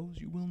along with those,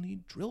 you will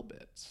need drill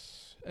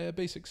bits. A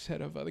basic set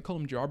of, they call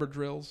them jobber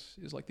drills,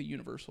 is like the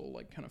universal,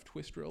 like, kind of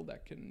twist drill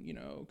that can,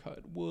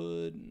 cut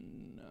wood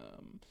and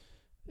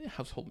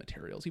household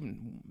materials,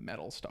 even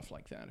metal, stuff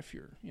like that, if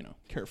you're,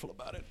 careful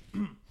about it.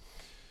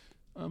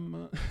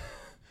 I'm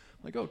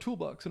like, oh,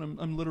 toolbox, and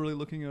I'm literally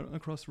looking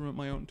across the room at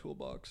my own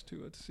toolbox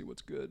to see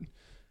what's good.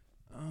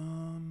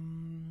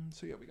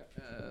 So yeah, we got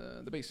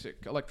the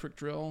basic electric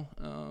drill.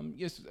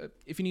 Yes,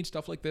 if you need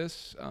stuff like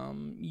this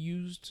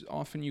used,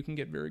 often you can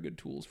get very good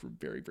tools for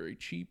very, very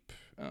cheap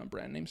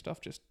brand name stuff.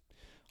 Just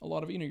a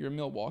lot of your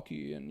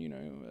Milwaukee and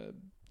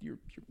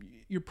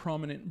your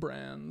prominent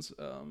brands,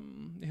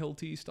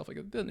 Hilti, stuff like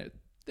that.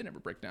 They never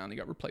break down. They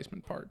got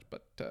replacement parts.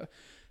 But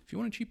if you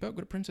want to cheap out,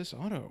 go to Princess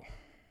Auto.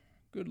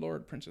 Good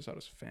Lord, Princess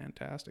Auto's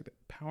fantastic. That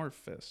Power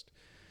Fist,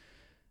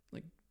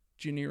 like,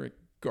 generic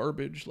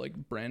garbage, like,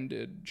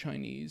 branded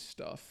Chinese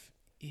stuff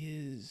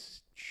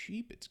is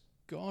cheap. It's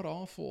god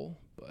awful,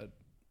 but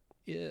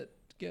it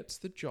gets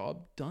the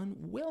job done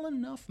well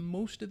enough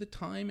most of the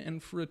time.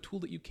 And for a tool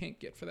that you can't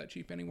get for that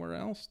cheap anywhere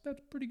else,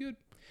 that's pretty good.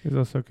 There's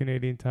also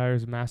Canadian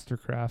Tire's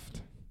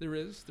Mastercraft. There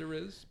is.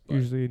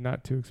 Usually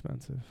not too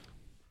expensive.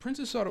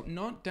 Princess Auto,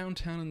 not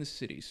downtown in the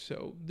city,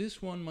 so this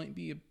one might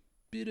be a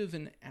bit of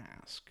an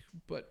ask,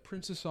 but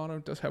Princess Auto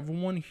does have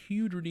one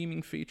huge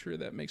redeeming feature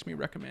that makes me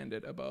recommend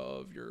it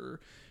above your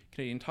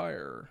Canadian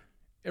Tire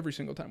every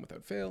single time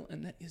without fail,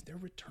 and that is their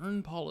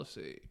return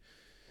policy.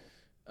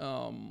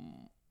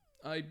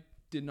 I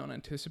did not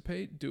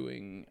anticipate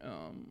doing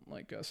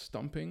like a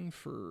stumping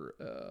for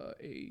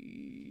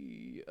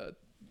a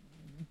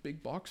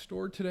big box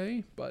store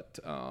today, but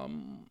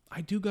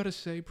I do gotta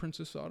say,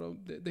 Princess Auto,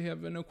 they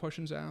have a no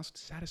questions asked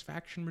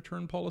satisfaction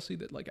return policy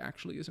that like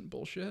actually isn't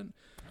bullshit.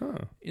 Huh.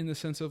 In the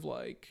sense of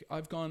like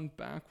I've gone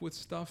back with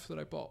stuff that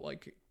I bought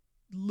like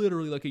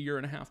literally like a year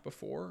and a half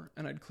before,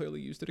 and I'd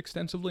clearly used it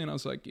extensively, and I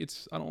was like,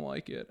 I don't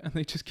like it, and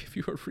they just give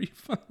you a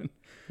refund. It's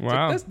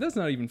Wow. like, that's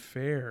not even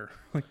fair.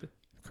 Like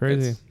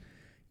Crazy.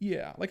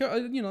 yeah, like I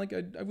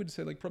would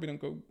say like probably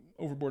don't go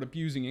overboard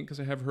abusing it, because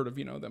I have heard of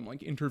them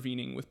like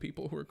intervening with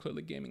people who are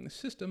clearly gaming the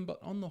system. But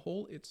on the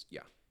whole, it's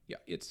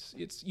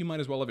you might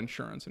as well have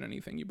insurance in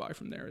anything you buy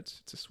from there.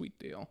 It's a sweet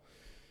deal.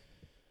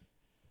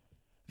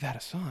 That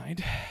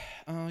aside,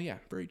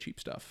 very cheap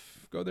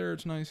stuff. Go there;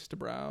 it's nice to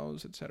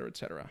browse, etc.,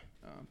 etc.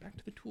 Back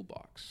to the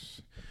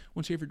toolbox.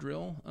 Once you have your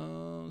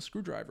drill,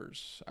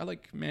 screwdrivers. I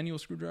like manual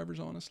screwdrivers,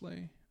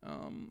 honestly.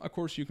 Of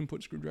course, you can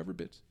put screwdriver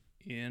bits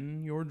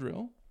in your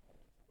drill,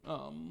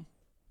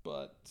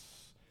 but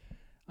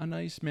a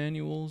nice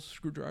manual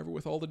screwdriver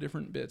with all the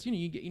different bits.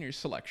 You get your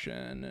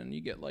selection, and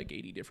you get like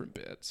 80 different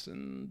bits,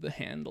 and the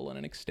handle and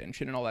an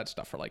extension and all that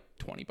stuff for like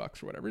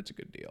 $20 or whatever. It's a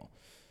good deal.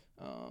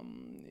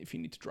 If you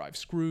need to drive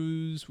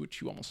screws, which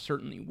you almost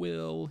certainly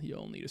will,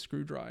 you'll need a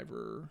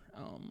screwdriver.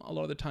 A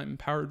lot of the time,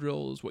 power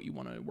drill is what you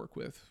want to work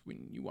with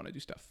when you want to do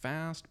stuff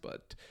fast,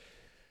 but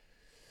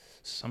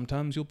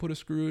sometimes you'll put a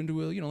screw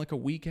into a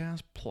weak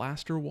ass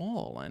plaster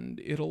wall,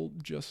 and it'll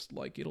just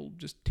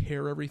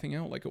tear everything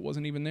out like it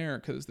wasn't even there,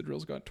 because the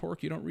drill's got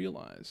torque you don't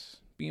realize.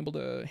 Being able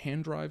to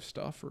hand drive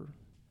stuff or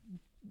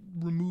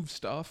remove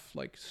stuff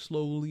like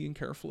slowly and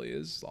carefully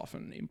is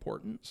often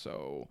important.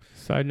 So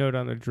Side note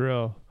on the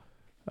drill,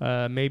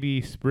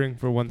 maybe spring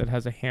for one that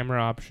has a hammer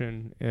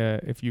option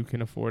if you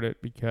can afford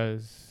it,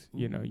 because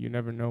you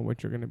never know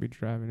what you're going to be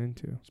driving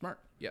into. smart.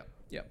 Yeah.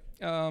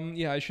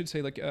 I should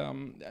say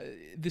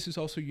this is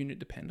also unit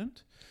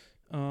dependent.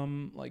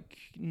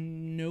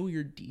 Know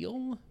your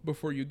deal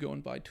before you go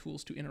and buy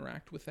tools to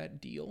interact with that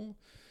deal,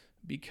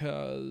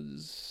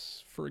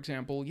 because, for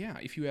example,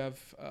 if you have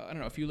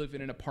if you live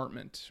in an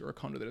apartment or a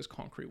condo that has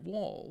concrete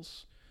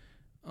walls,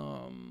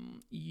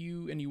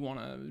 you want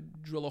to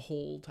drill a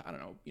hole to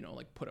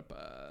put up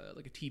a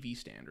TV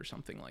stand or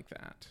something like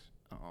that.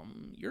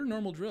 Your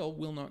normal drill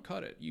will not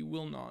cut it. You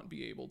will not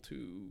be able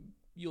to.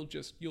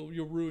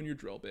 You'll ruin your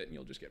drill bit, and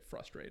you'll just get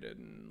frustrated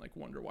and like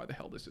wonder why the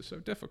hell this is so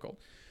difficult.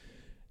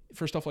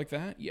 For stuff like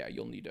that,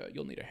 you'll need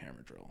a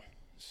hammer drill.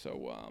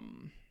 So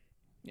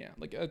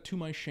to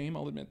my shame,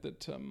 I'll admit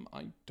that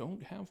I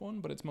don't have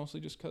one, but it's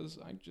mostly just because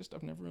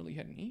I've never really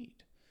had need.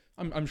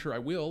 I'm sure I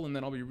will, and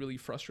then I'll be really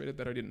frustrated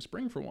that I didn't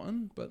spring for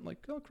one, but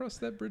I'll cross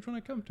that bridge when I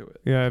come to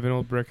it. Yeah, I have an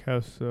old brick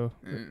house, so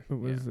it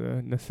was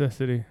a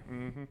necessity.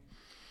 Mm-hmm.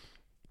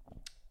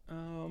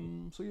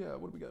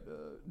 What do we got?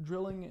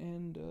 Drilling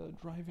and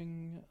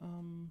driving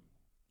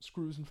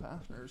screws and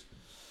fasteners.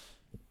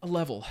 A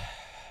level,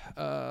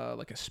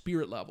 like a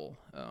spirit level,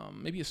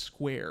 maybe a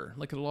square.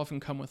 Like it'll often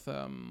come with.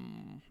 So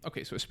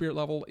a spirit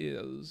level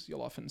is,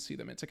 you'll often see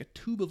them. It's like a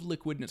tube of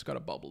liquid, and it's got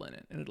a bubble in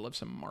it, and it'll have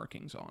some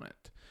markings on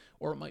it.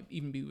 Or it might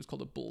even be what's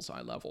called a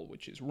bullseye level,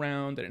 which is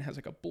round, and it has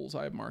like a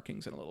bullseye of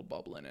markings and a little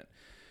bubble in it.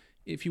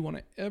 If you want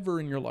to ever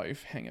in your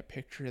life hang a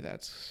picture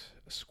that's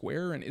a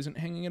square and isn't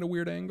hanging at a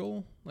weird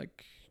angle,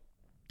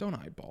 don't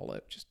eyeball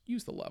it. Just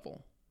use the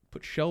level.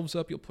 Put shelves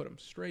up, you'll put them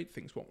straight.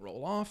 Things won't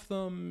roll off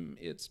them.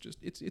 It's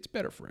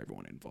better for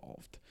everyone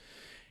involved.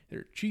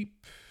 They're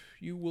cheap.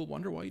 You will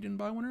wonder why you didn't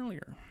buy one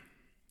earlier.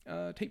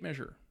 Tape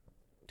measure.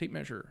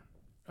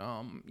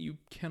 You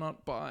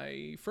cannot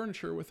buy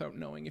furniture without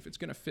knowing if it's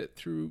going to fit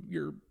through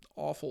your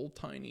awful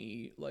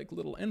tiny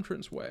little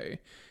entranceway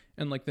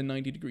and the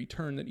 90-degree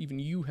turn that even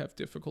you have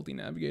difficulty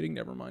navigating,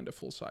 never mind a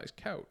full-size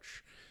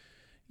couch.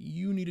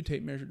 You need a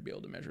tape measure to be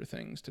able to measure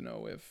things to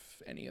know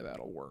if any of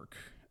that'll work.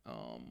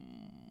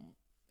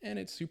 And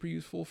it's super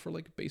useful for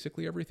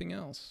basically everything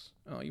else.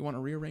 You want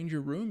to rearrange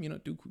your room, you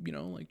want to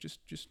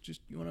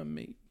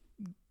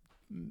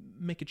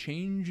make a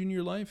change in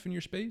your life, in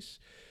your space.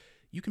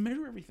 You can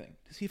measure everything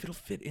to see if it'll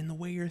fit in the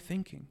way you're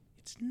thinking.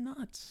 It's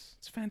nuts.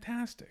 It's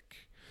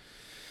fantastic.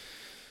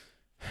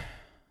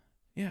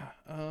 Yeah.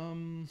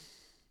 I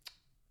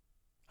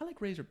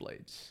like razor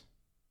blades.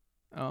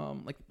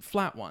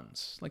 Flat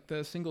ones,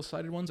 the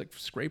single-sided ones,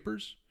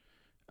 scrapers.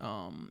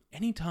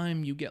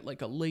 Anytime you get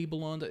a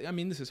label on it,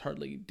 this is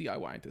hardly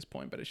DIY at this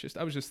point, but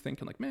I was just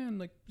thinking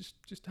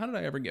just how did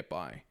I ever get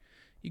by?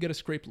 You got to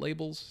scrape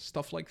labels,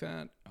 stuff like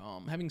that.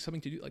 Having something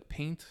to do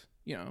paint,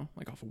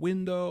 off a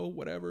window,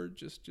 whatever.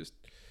 Just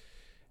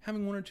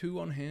having one or two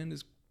on hand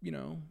is,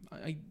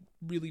 I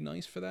really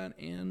nice for that.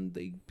 And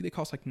they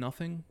cost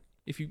nothing.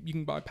 If you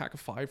can buy a pack of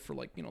 5 for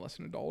less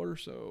than $1,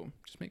 so it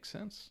just makes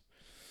sense.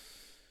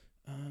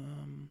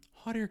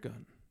 Hot air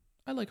gun.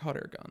 I like hot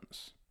air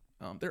guns.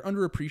 They're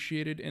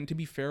underappreciated, and to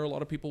be fair, a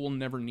lot of people will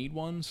never need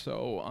one,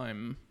 so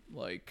I'm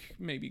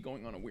maybe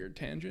going on a weird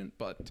tangent,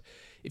 but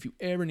if you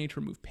ever need to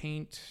remove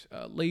paint,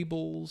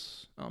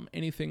 labels,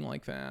 anything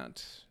like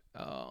that.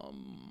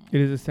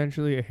 It is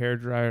essentially a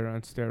hairdryer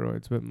on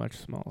steroids, but much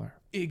smaller.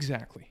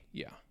 Exactly.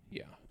 Yeah.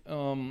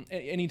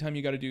 Anytime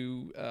you got to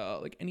do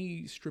like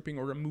any stripping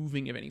or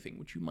removing of anything,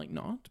 which you might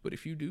not, but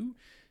if you do,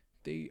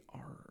 they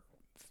are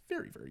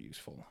very, very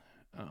useful.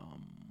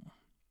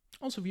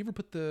 Also, if you ever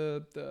put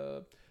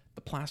the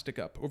plastic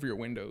up over your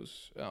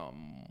windows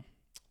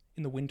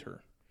in the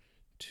winter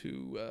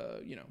to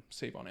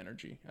save on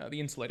energy, the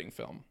insulating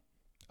film.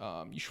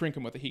 You shrink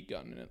them with a heat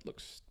gun, and it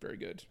looks very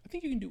good. I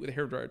think you can do it with a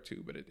hairdryer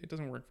too, but it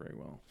doesn't work very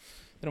well.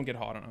 They don't get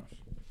hot enough.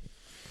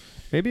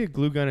 Maybe a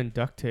glue gun and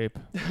duct tape.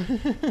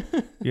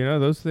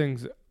 Those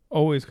things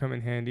always come in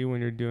handy when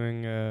you're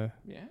doing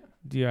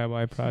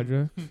DIY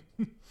projects.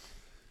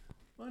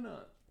 Why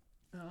not?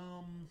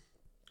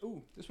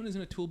 This one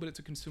isn't a tool, but it's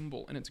a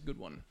consumable, and it's a good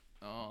one.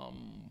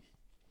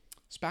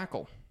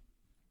 Spackle.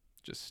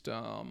 Just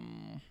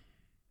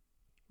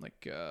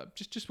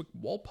just with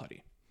wall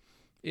putty.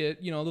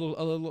 It a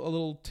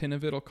little tin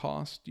of it'll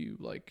cost you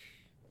like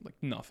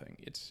nothing.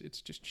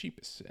 It's just cheap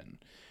as sin,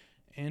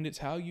 and it's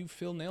how you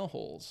fill nail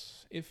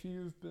holes. If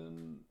you've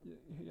been,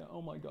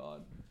 oh my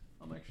God,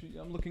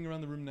 I'm looking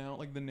around the room now,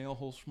 like the nail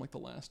holes from like the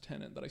last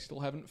tenant that I still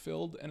haven't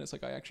filled, and it's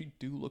like I actually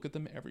do look at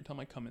them every time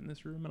I come in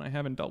this room, and I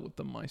haven't dealt with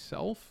them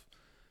myself.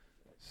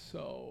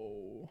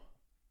 So,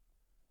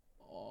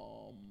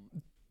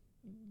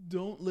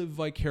 don't live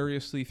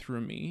vicariously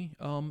through me.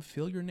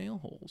 Fill your nail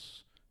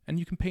holes. And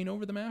you can paint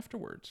over them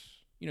afterwards.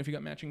 If you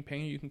got matching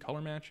paint, you can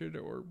color match it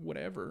or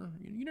whatever.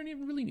 You don't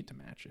even really need to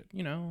match it,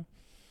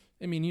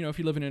 I mean, if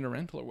you're living in a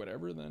rental or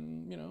whatever,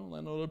 then,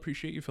 landlord will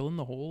appreciate you filling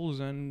the holes,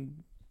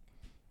 and,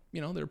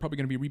 they're probably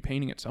going to be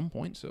repainting at some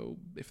point. So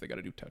if they got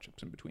to do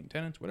touch-ups in between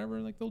tenants, whatever,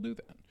 like, they'll do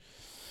that.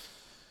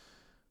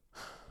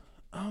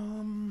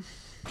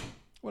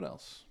 What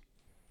else?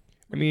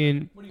 What do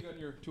you got in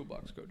your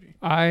toolbox,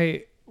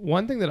 Koji?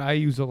 One thing that I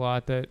use a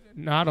lot that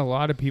not a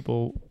lot of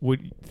people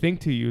would think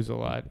to use a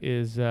lot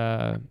is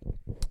a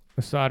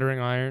soldering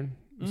iron,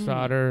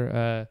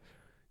 solder,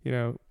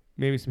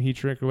 maybe some heat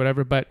shrink or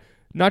whatever, but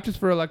not just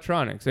for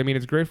electronics. I mean,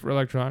 it's great for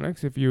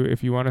electronics if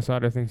you want to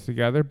solder things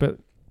together, but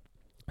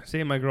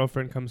say my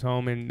girlfriend comes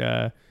home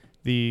and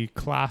the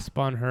clasp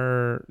on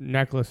her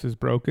necklace is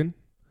broken.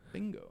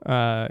 Bingo.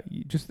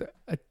 Just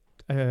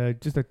a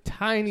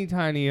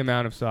tiny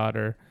amount of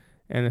solder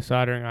and a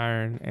soldering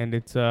iron, and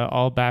it's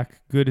all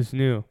back good as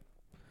new.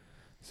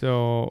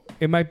 So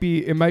it might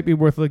be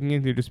worth looking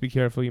into. Just be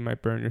careful, you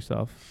might burn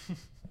yourself.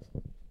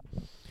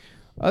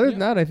 Other than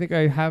that, I think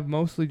I have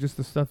mostly just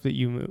the stuff that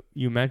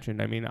you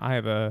mentioned. I mean, I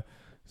have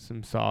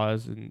some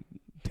saws and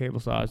table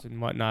saws and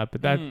whatnot,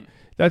 but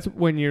that's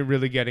when you're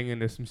really getting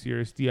into some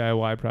serious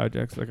DIY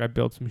projects. Like I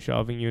built some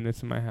shelving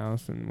units in my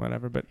house and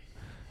whatever, but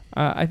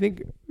I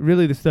think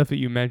really the stuff that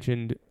you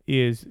mentioned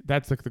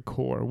that's like the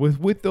core.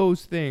 With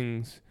those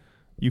things,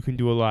 you can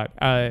do a lot.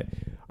 I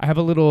have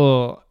a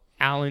little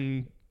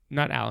hex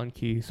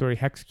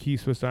key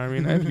Swiss Army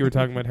knife. You were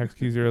talking about hex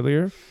keys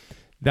earlier.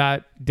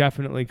 That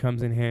definitely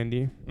comes in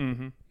handy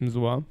as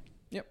well.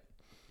 Yep.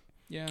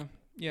 Yeah.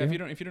 If you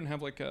don't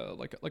have like a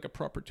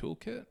proper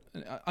toolkit,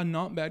 a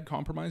not bad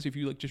compromise if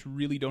you like just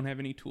really don't have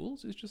any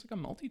tools is just like a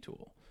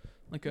multi-tool.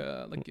 I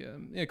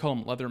call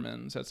them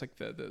Leathermans. That's like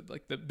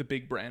the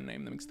big brand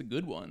name that makes the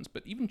good ones.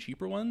 But even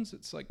cheaper ones,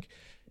 it's like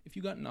if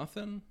you got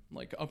nothing,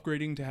 like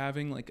upgrading to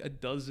having like a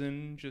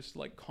dozen just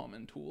like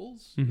common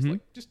tools, it's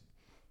like just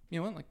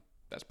like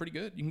that's pretty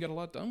good. You can get a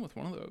lot done with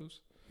one of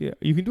those. Yeah,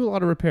 you can do a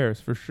lot of repairs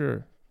for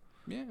sure.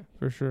 Yeah,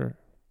 for sure.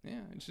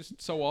 Yeah, it's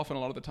just so often a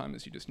lot of the time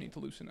is you just need to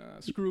loosen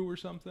a screw or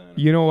something.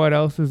 You know what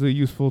else is a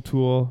useful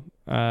tool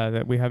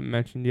that we haven't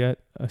mentioned yet?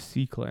 A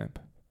C-clamp.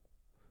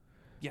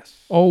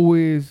 Yes.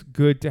 Always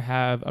good to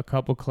have a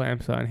couple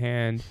clamps on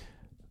hand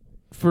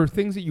for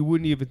things that you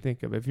wouldn't even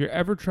think of. If you're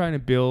ever trying to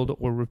build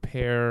or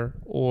repair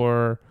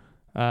or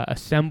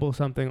assemble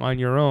something on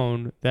your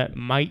own that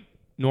might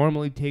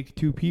normally take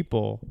two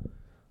people,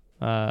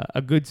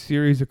 a good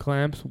series of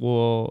clamps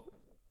will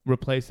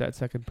replace that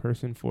second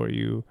person for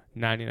you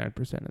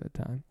 99% of the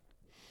time.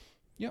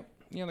 Yep.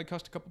 Yeah, they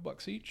cost a couple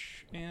bucks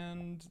each,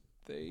 and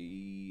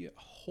they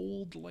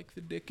hold like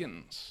the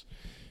dickens.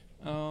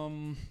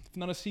 If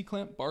not a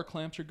C-clamp, bar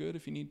clamps are good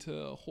if you need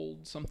to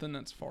hold something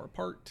that's far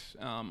apart.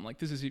 Like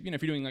this is, if you're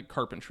doing like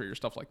carpentry or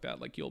stuff like that,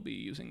 like you'll be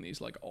using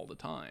these like all the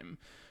time.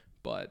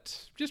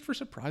 But just for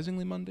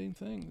surprisingly mundane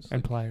things.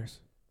 And pliers.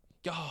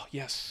 Oh,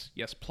 yes,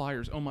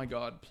 pliers. Oh my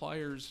God,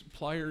 pliers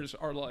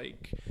are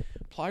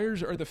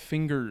the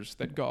fingers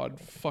that God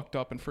fucked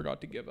up and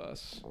forgot to give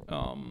us.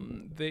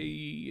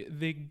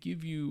 They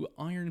give you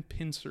iron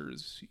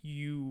pincers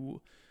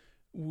you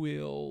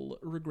will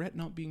regret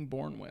not being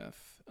born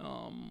with.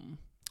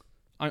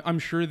 I'm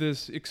sure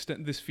this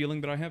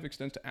feeling that I have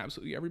extends to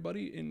absolutely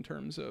everybody in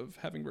terms of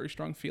having very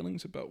strong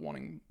feelings about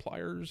wanting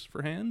pliers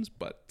for hands,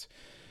 but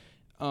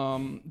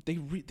they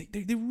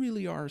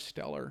really are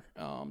stellar.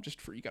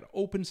 Just for, you got to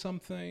open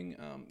something.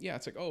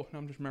 It's like, oh, now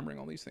I'm just remembering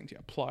all these things. Yeah,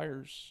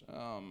 pliers.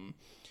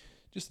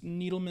 Just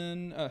needle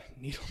nose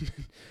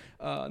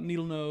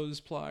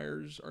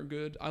pliers are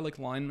good. I like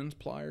lineman's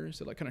pliers.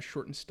 They're like kind of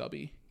short and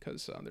stubby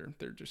because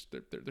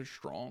they're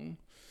strong.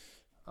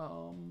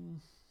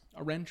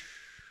 A wrench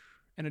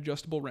An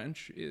adjustable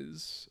wrench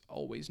is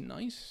always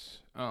nice.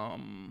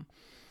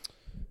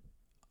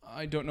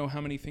 I don't know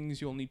how many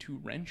things you'll need to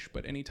wrench,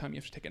 but anytime you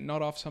have to take a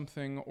nut off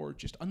something or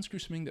just unscrew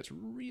something that's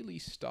really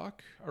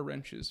stuck, a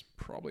wrench is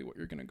probably what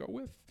you're going to go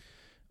with.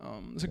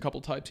 There's a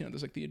couple types,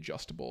 there's like the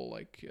adjustable,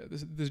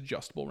 this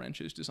adjustable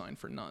wrench is designed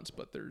for nuts,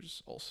 but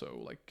there's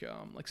also like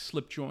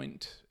slip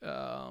joint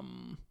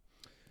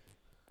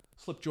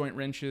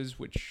wrenches,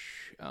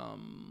 which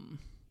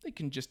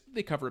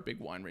they cover a big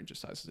wide range of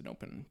sizes and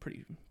open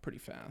pretty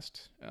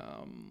fast.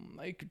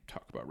 I could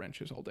talk about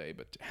wrenches all day,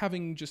 but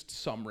having just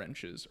some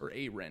wrenches or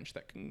a wrench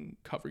that can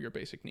cover your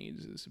basic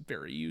needs is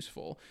very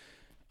useful.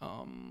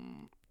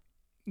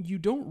 You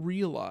don't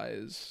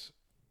realize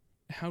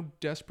how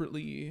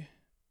desperately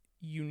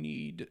you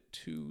need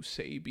to,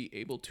 say, be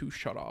able to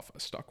shut off a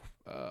stuck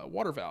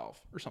water valve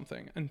or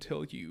something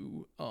until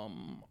you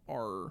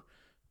are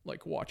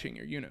like watching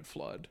your unit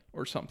flood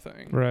or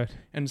something, Right.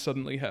 and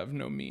suddenly have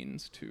no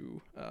means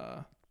to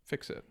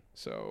fix it.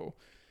 So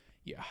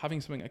yeah, having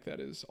something like that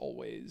is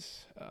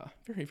always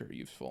very, very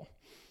useful.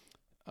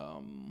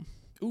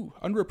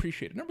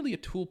 Underappreciated, not really a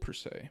tool per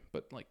se,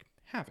 but like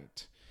have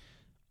it.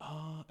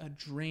 A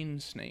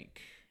drain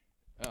snake.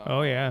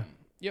 Oh, yeah.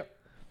 Yep.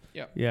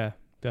 Yeah,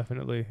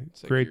 definitely.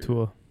 It's like Great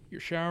tool. You're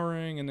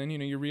showering, and then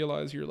you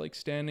realize you're like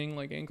standing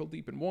like ankle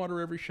deep in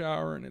water every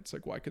shower, and it's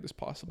like, why could this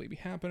possibly be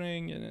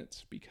happening? And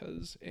it's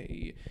because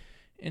a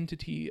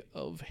entity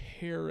of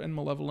hair and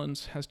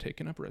malevolence has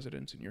taken up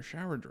residence in your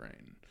shower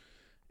drain,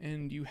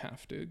 and you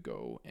have to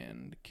go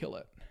and kill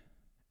it.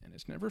 And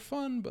it's never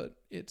fun, but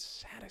it's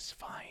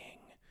satisfying.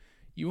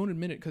 You won't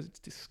admit it because it's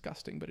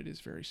disgusting, but it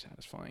is very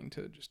satisfying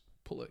to just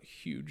pull a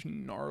huge,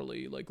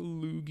 gnarly, like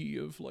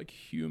loogie of like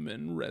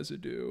human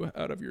residue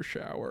out of your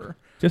shower.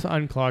 Just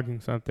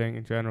unclogging something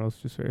in general is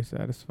just very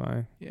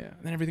satisfying. Yeah,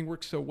 and then everything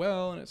works so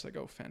well, and it's like,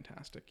 oh,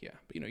 fantastic, yeah.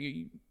 But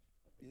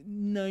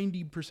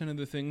 90% of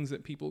the things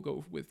that people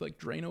go with like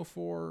Drano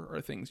for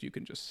are things you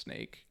can just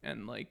snake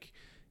and like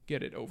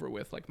get it over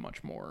with like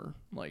much more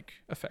like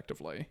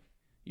effectively.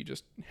 You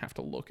just have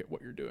to look at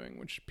what you're doing,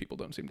 which people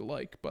don't seem to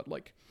like, but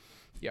like,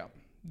 yeah.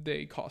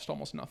 They cost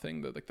almost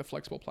nothing. The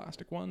flexible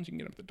plastic ones, you can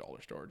get them at the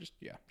dollar store. Just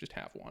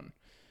have one.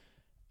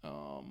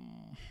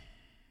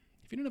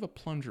 If you don't have a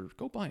plunger,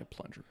 go buy a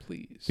plunger,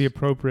 please. The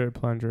appropriate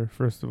plunger,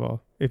 first of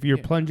all. If you're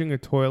plunging a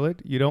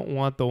toilet, you don't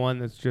want the one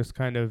that's just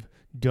kind of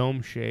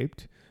dome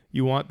shaped.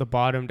 You want the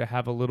bottom to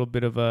have a little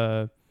bit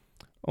of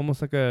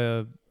almost like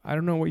I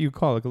don't know what you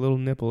call it, like a little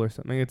nipple or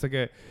something. It's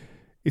like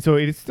so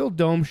it's still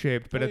dome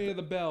shaped, but the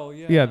bell,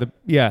 yeah. Yeah,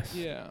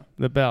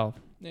 the bell.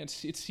 Yeah,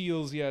 it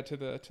seals, to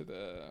the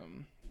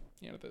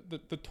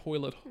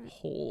toilet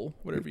hole,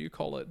 whatever you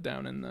call it,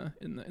 down in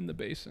the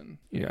basin.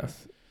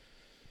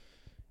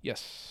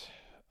 Yes.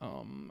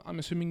 I'm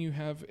assuming you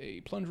have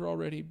a plunger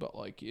already, but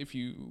like if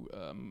you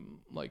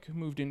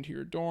moved into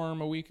your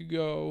dorm a week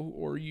ago,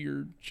 or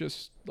you're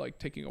just like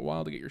taking a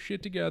while to get your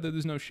shit together,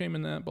 there's no shame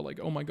in that. But like,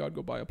 oh my God,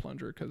 go buy a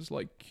plunger, because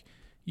like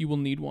you will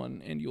need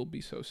one and you'll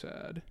be so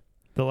sad.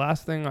 The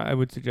last thing I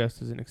would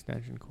suggest is an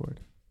extension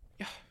cord.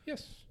 Yeah.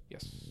 Yes,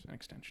 an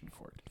extension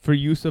cord. For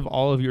use of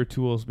all of your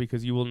tools,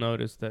 because you will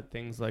notice that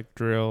things like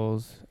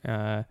drills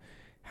have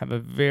a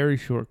very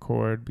short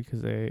cord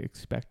because they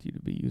expect you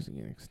to be using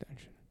an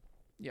extension.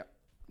 Yeah.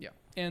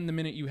 And the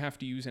minute you have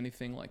to use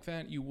anything like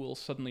that, you will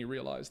suddenly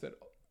realize that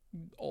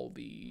all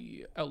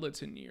the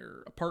outlets in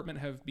your apartment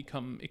have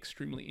become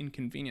extremely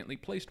inconveniently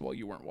placed while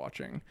you weren't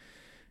watching.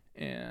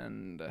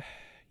 And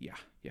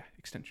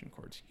extension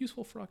cords.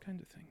 Useful for all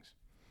kinds of things.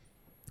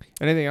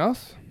 Anything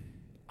else?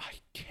 I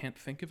can't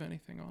think of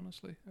anything,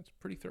 honestly. That's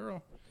pretty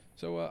thorough.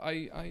 So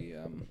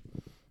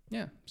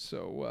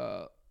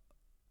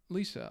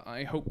Lisa,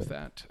 I hope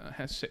that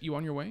has set you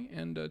on your way.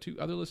 And to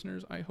other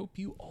listeners, I hope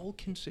you all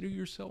consider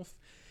yourself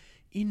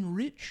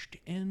enriched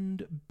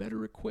and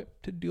better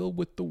equipped to deal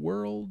with the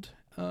world,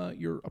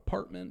 your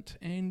apartment,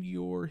 and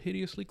your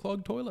hideously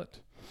clogged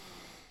toilet.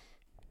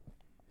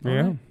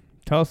 Yeah. Right.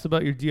 Tell us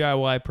about your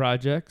DIY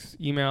projects.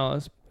 Email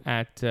us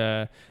at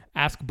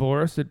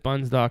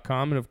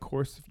askboris@buns.com. And, of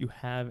course, if you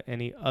have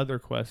any other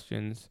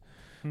questions,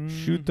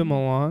 shoot them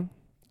along.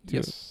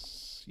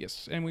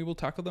 Yes, and we will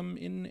tackle them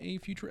in a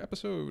future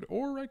episode.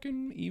 Or I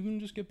can even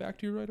just get back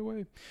to you right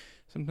away.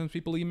 Sometimes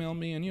people email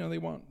me and, they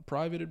want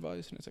private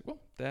advice. And it's like, well,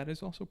 that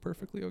is also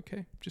perfectly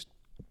okay. Just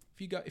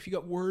if you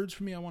got words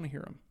for me, I want to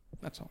hear them.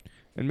 That's all.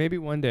 And maybe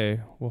one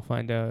day we'll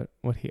find out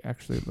what he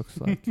actually looks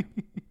like.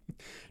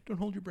 Don't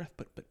hold your breath,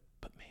 but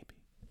maybe.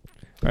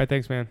 All right,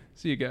 thanks, man.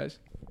 See you guys.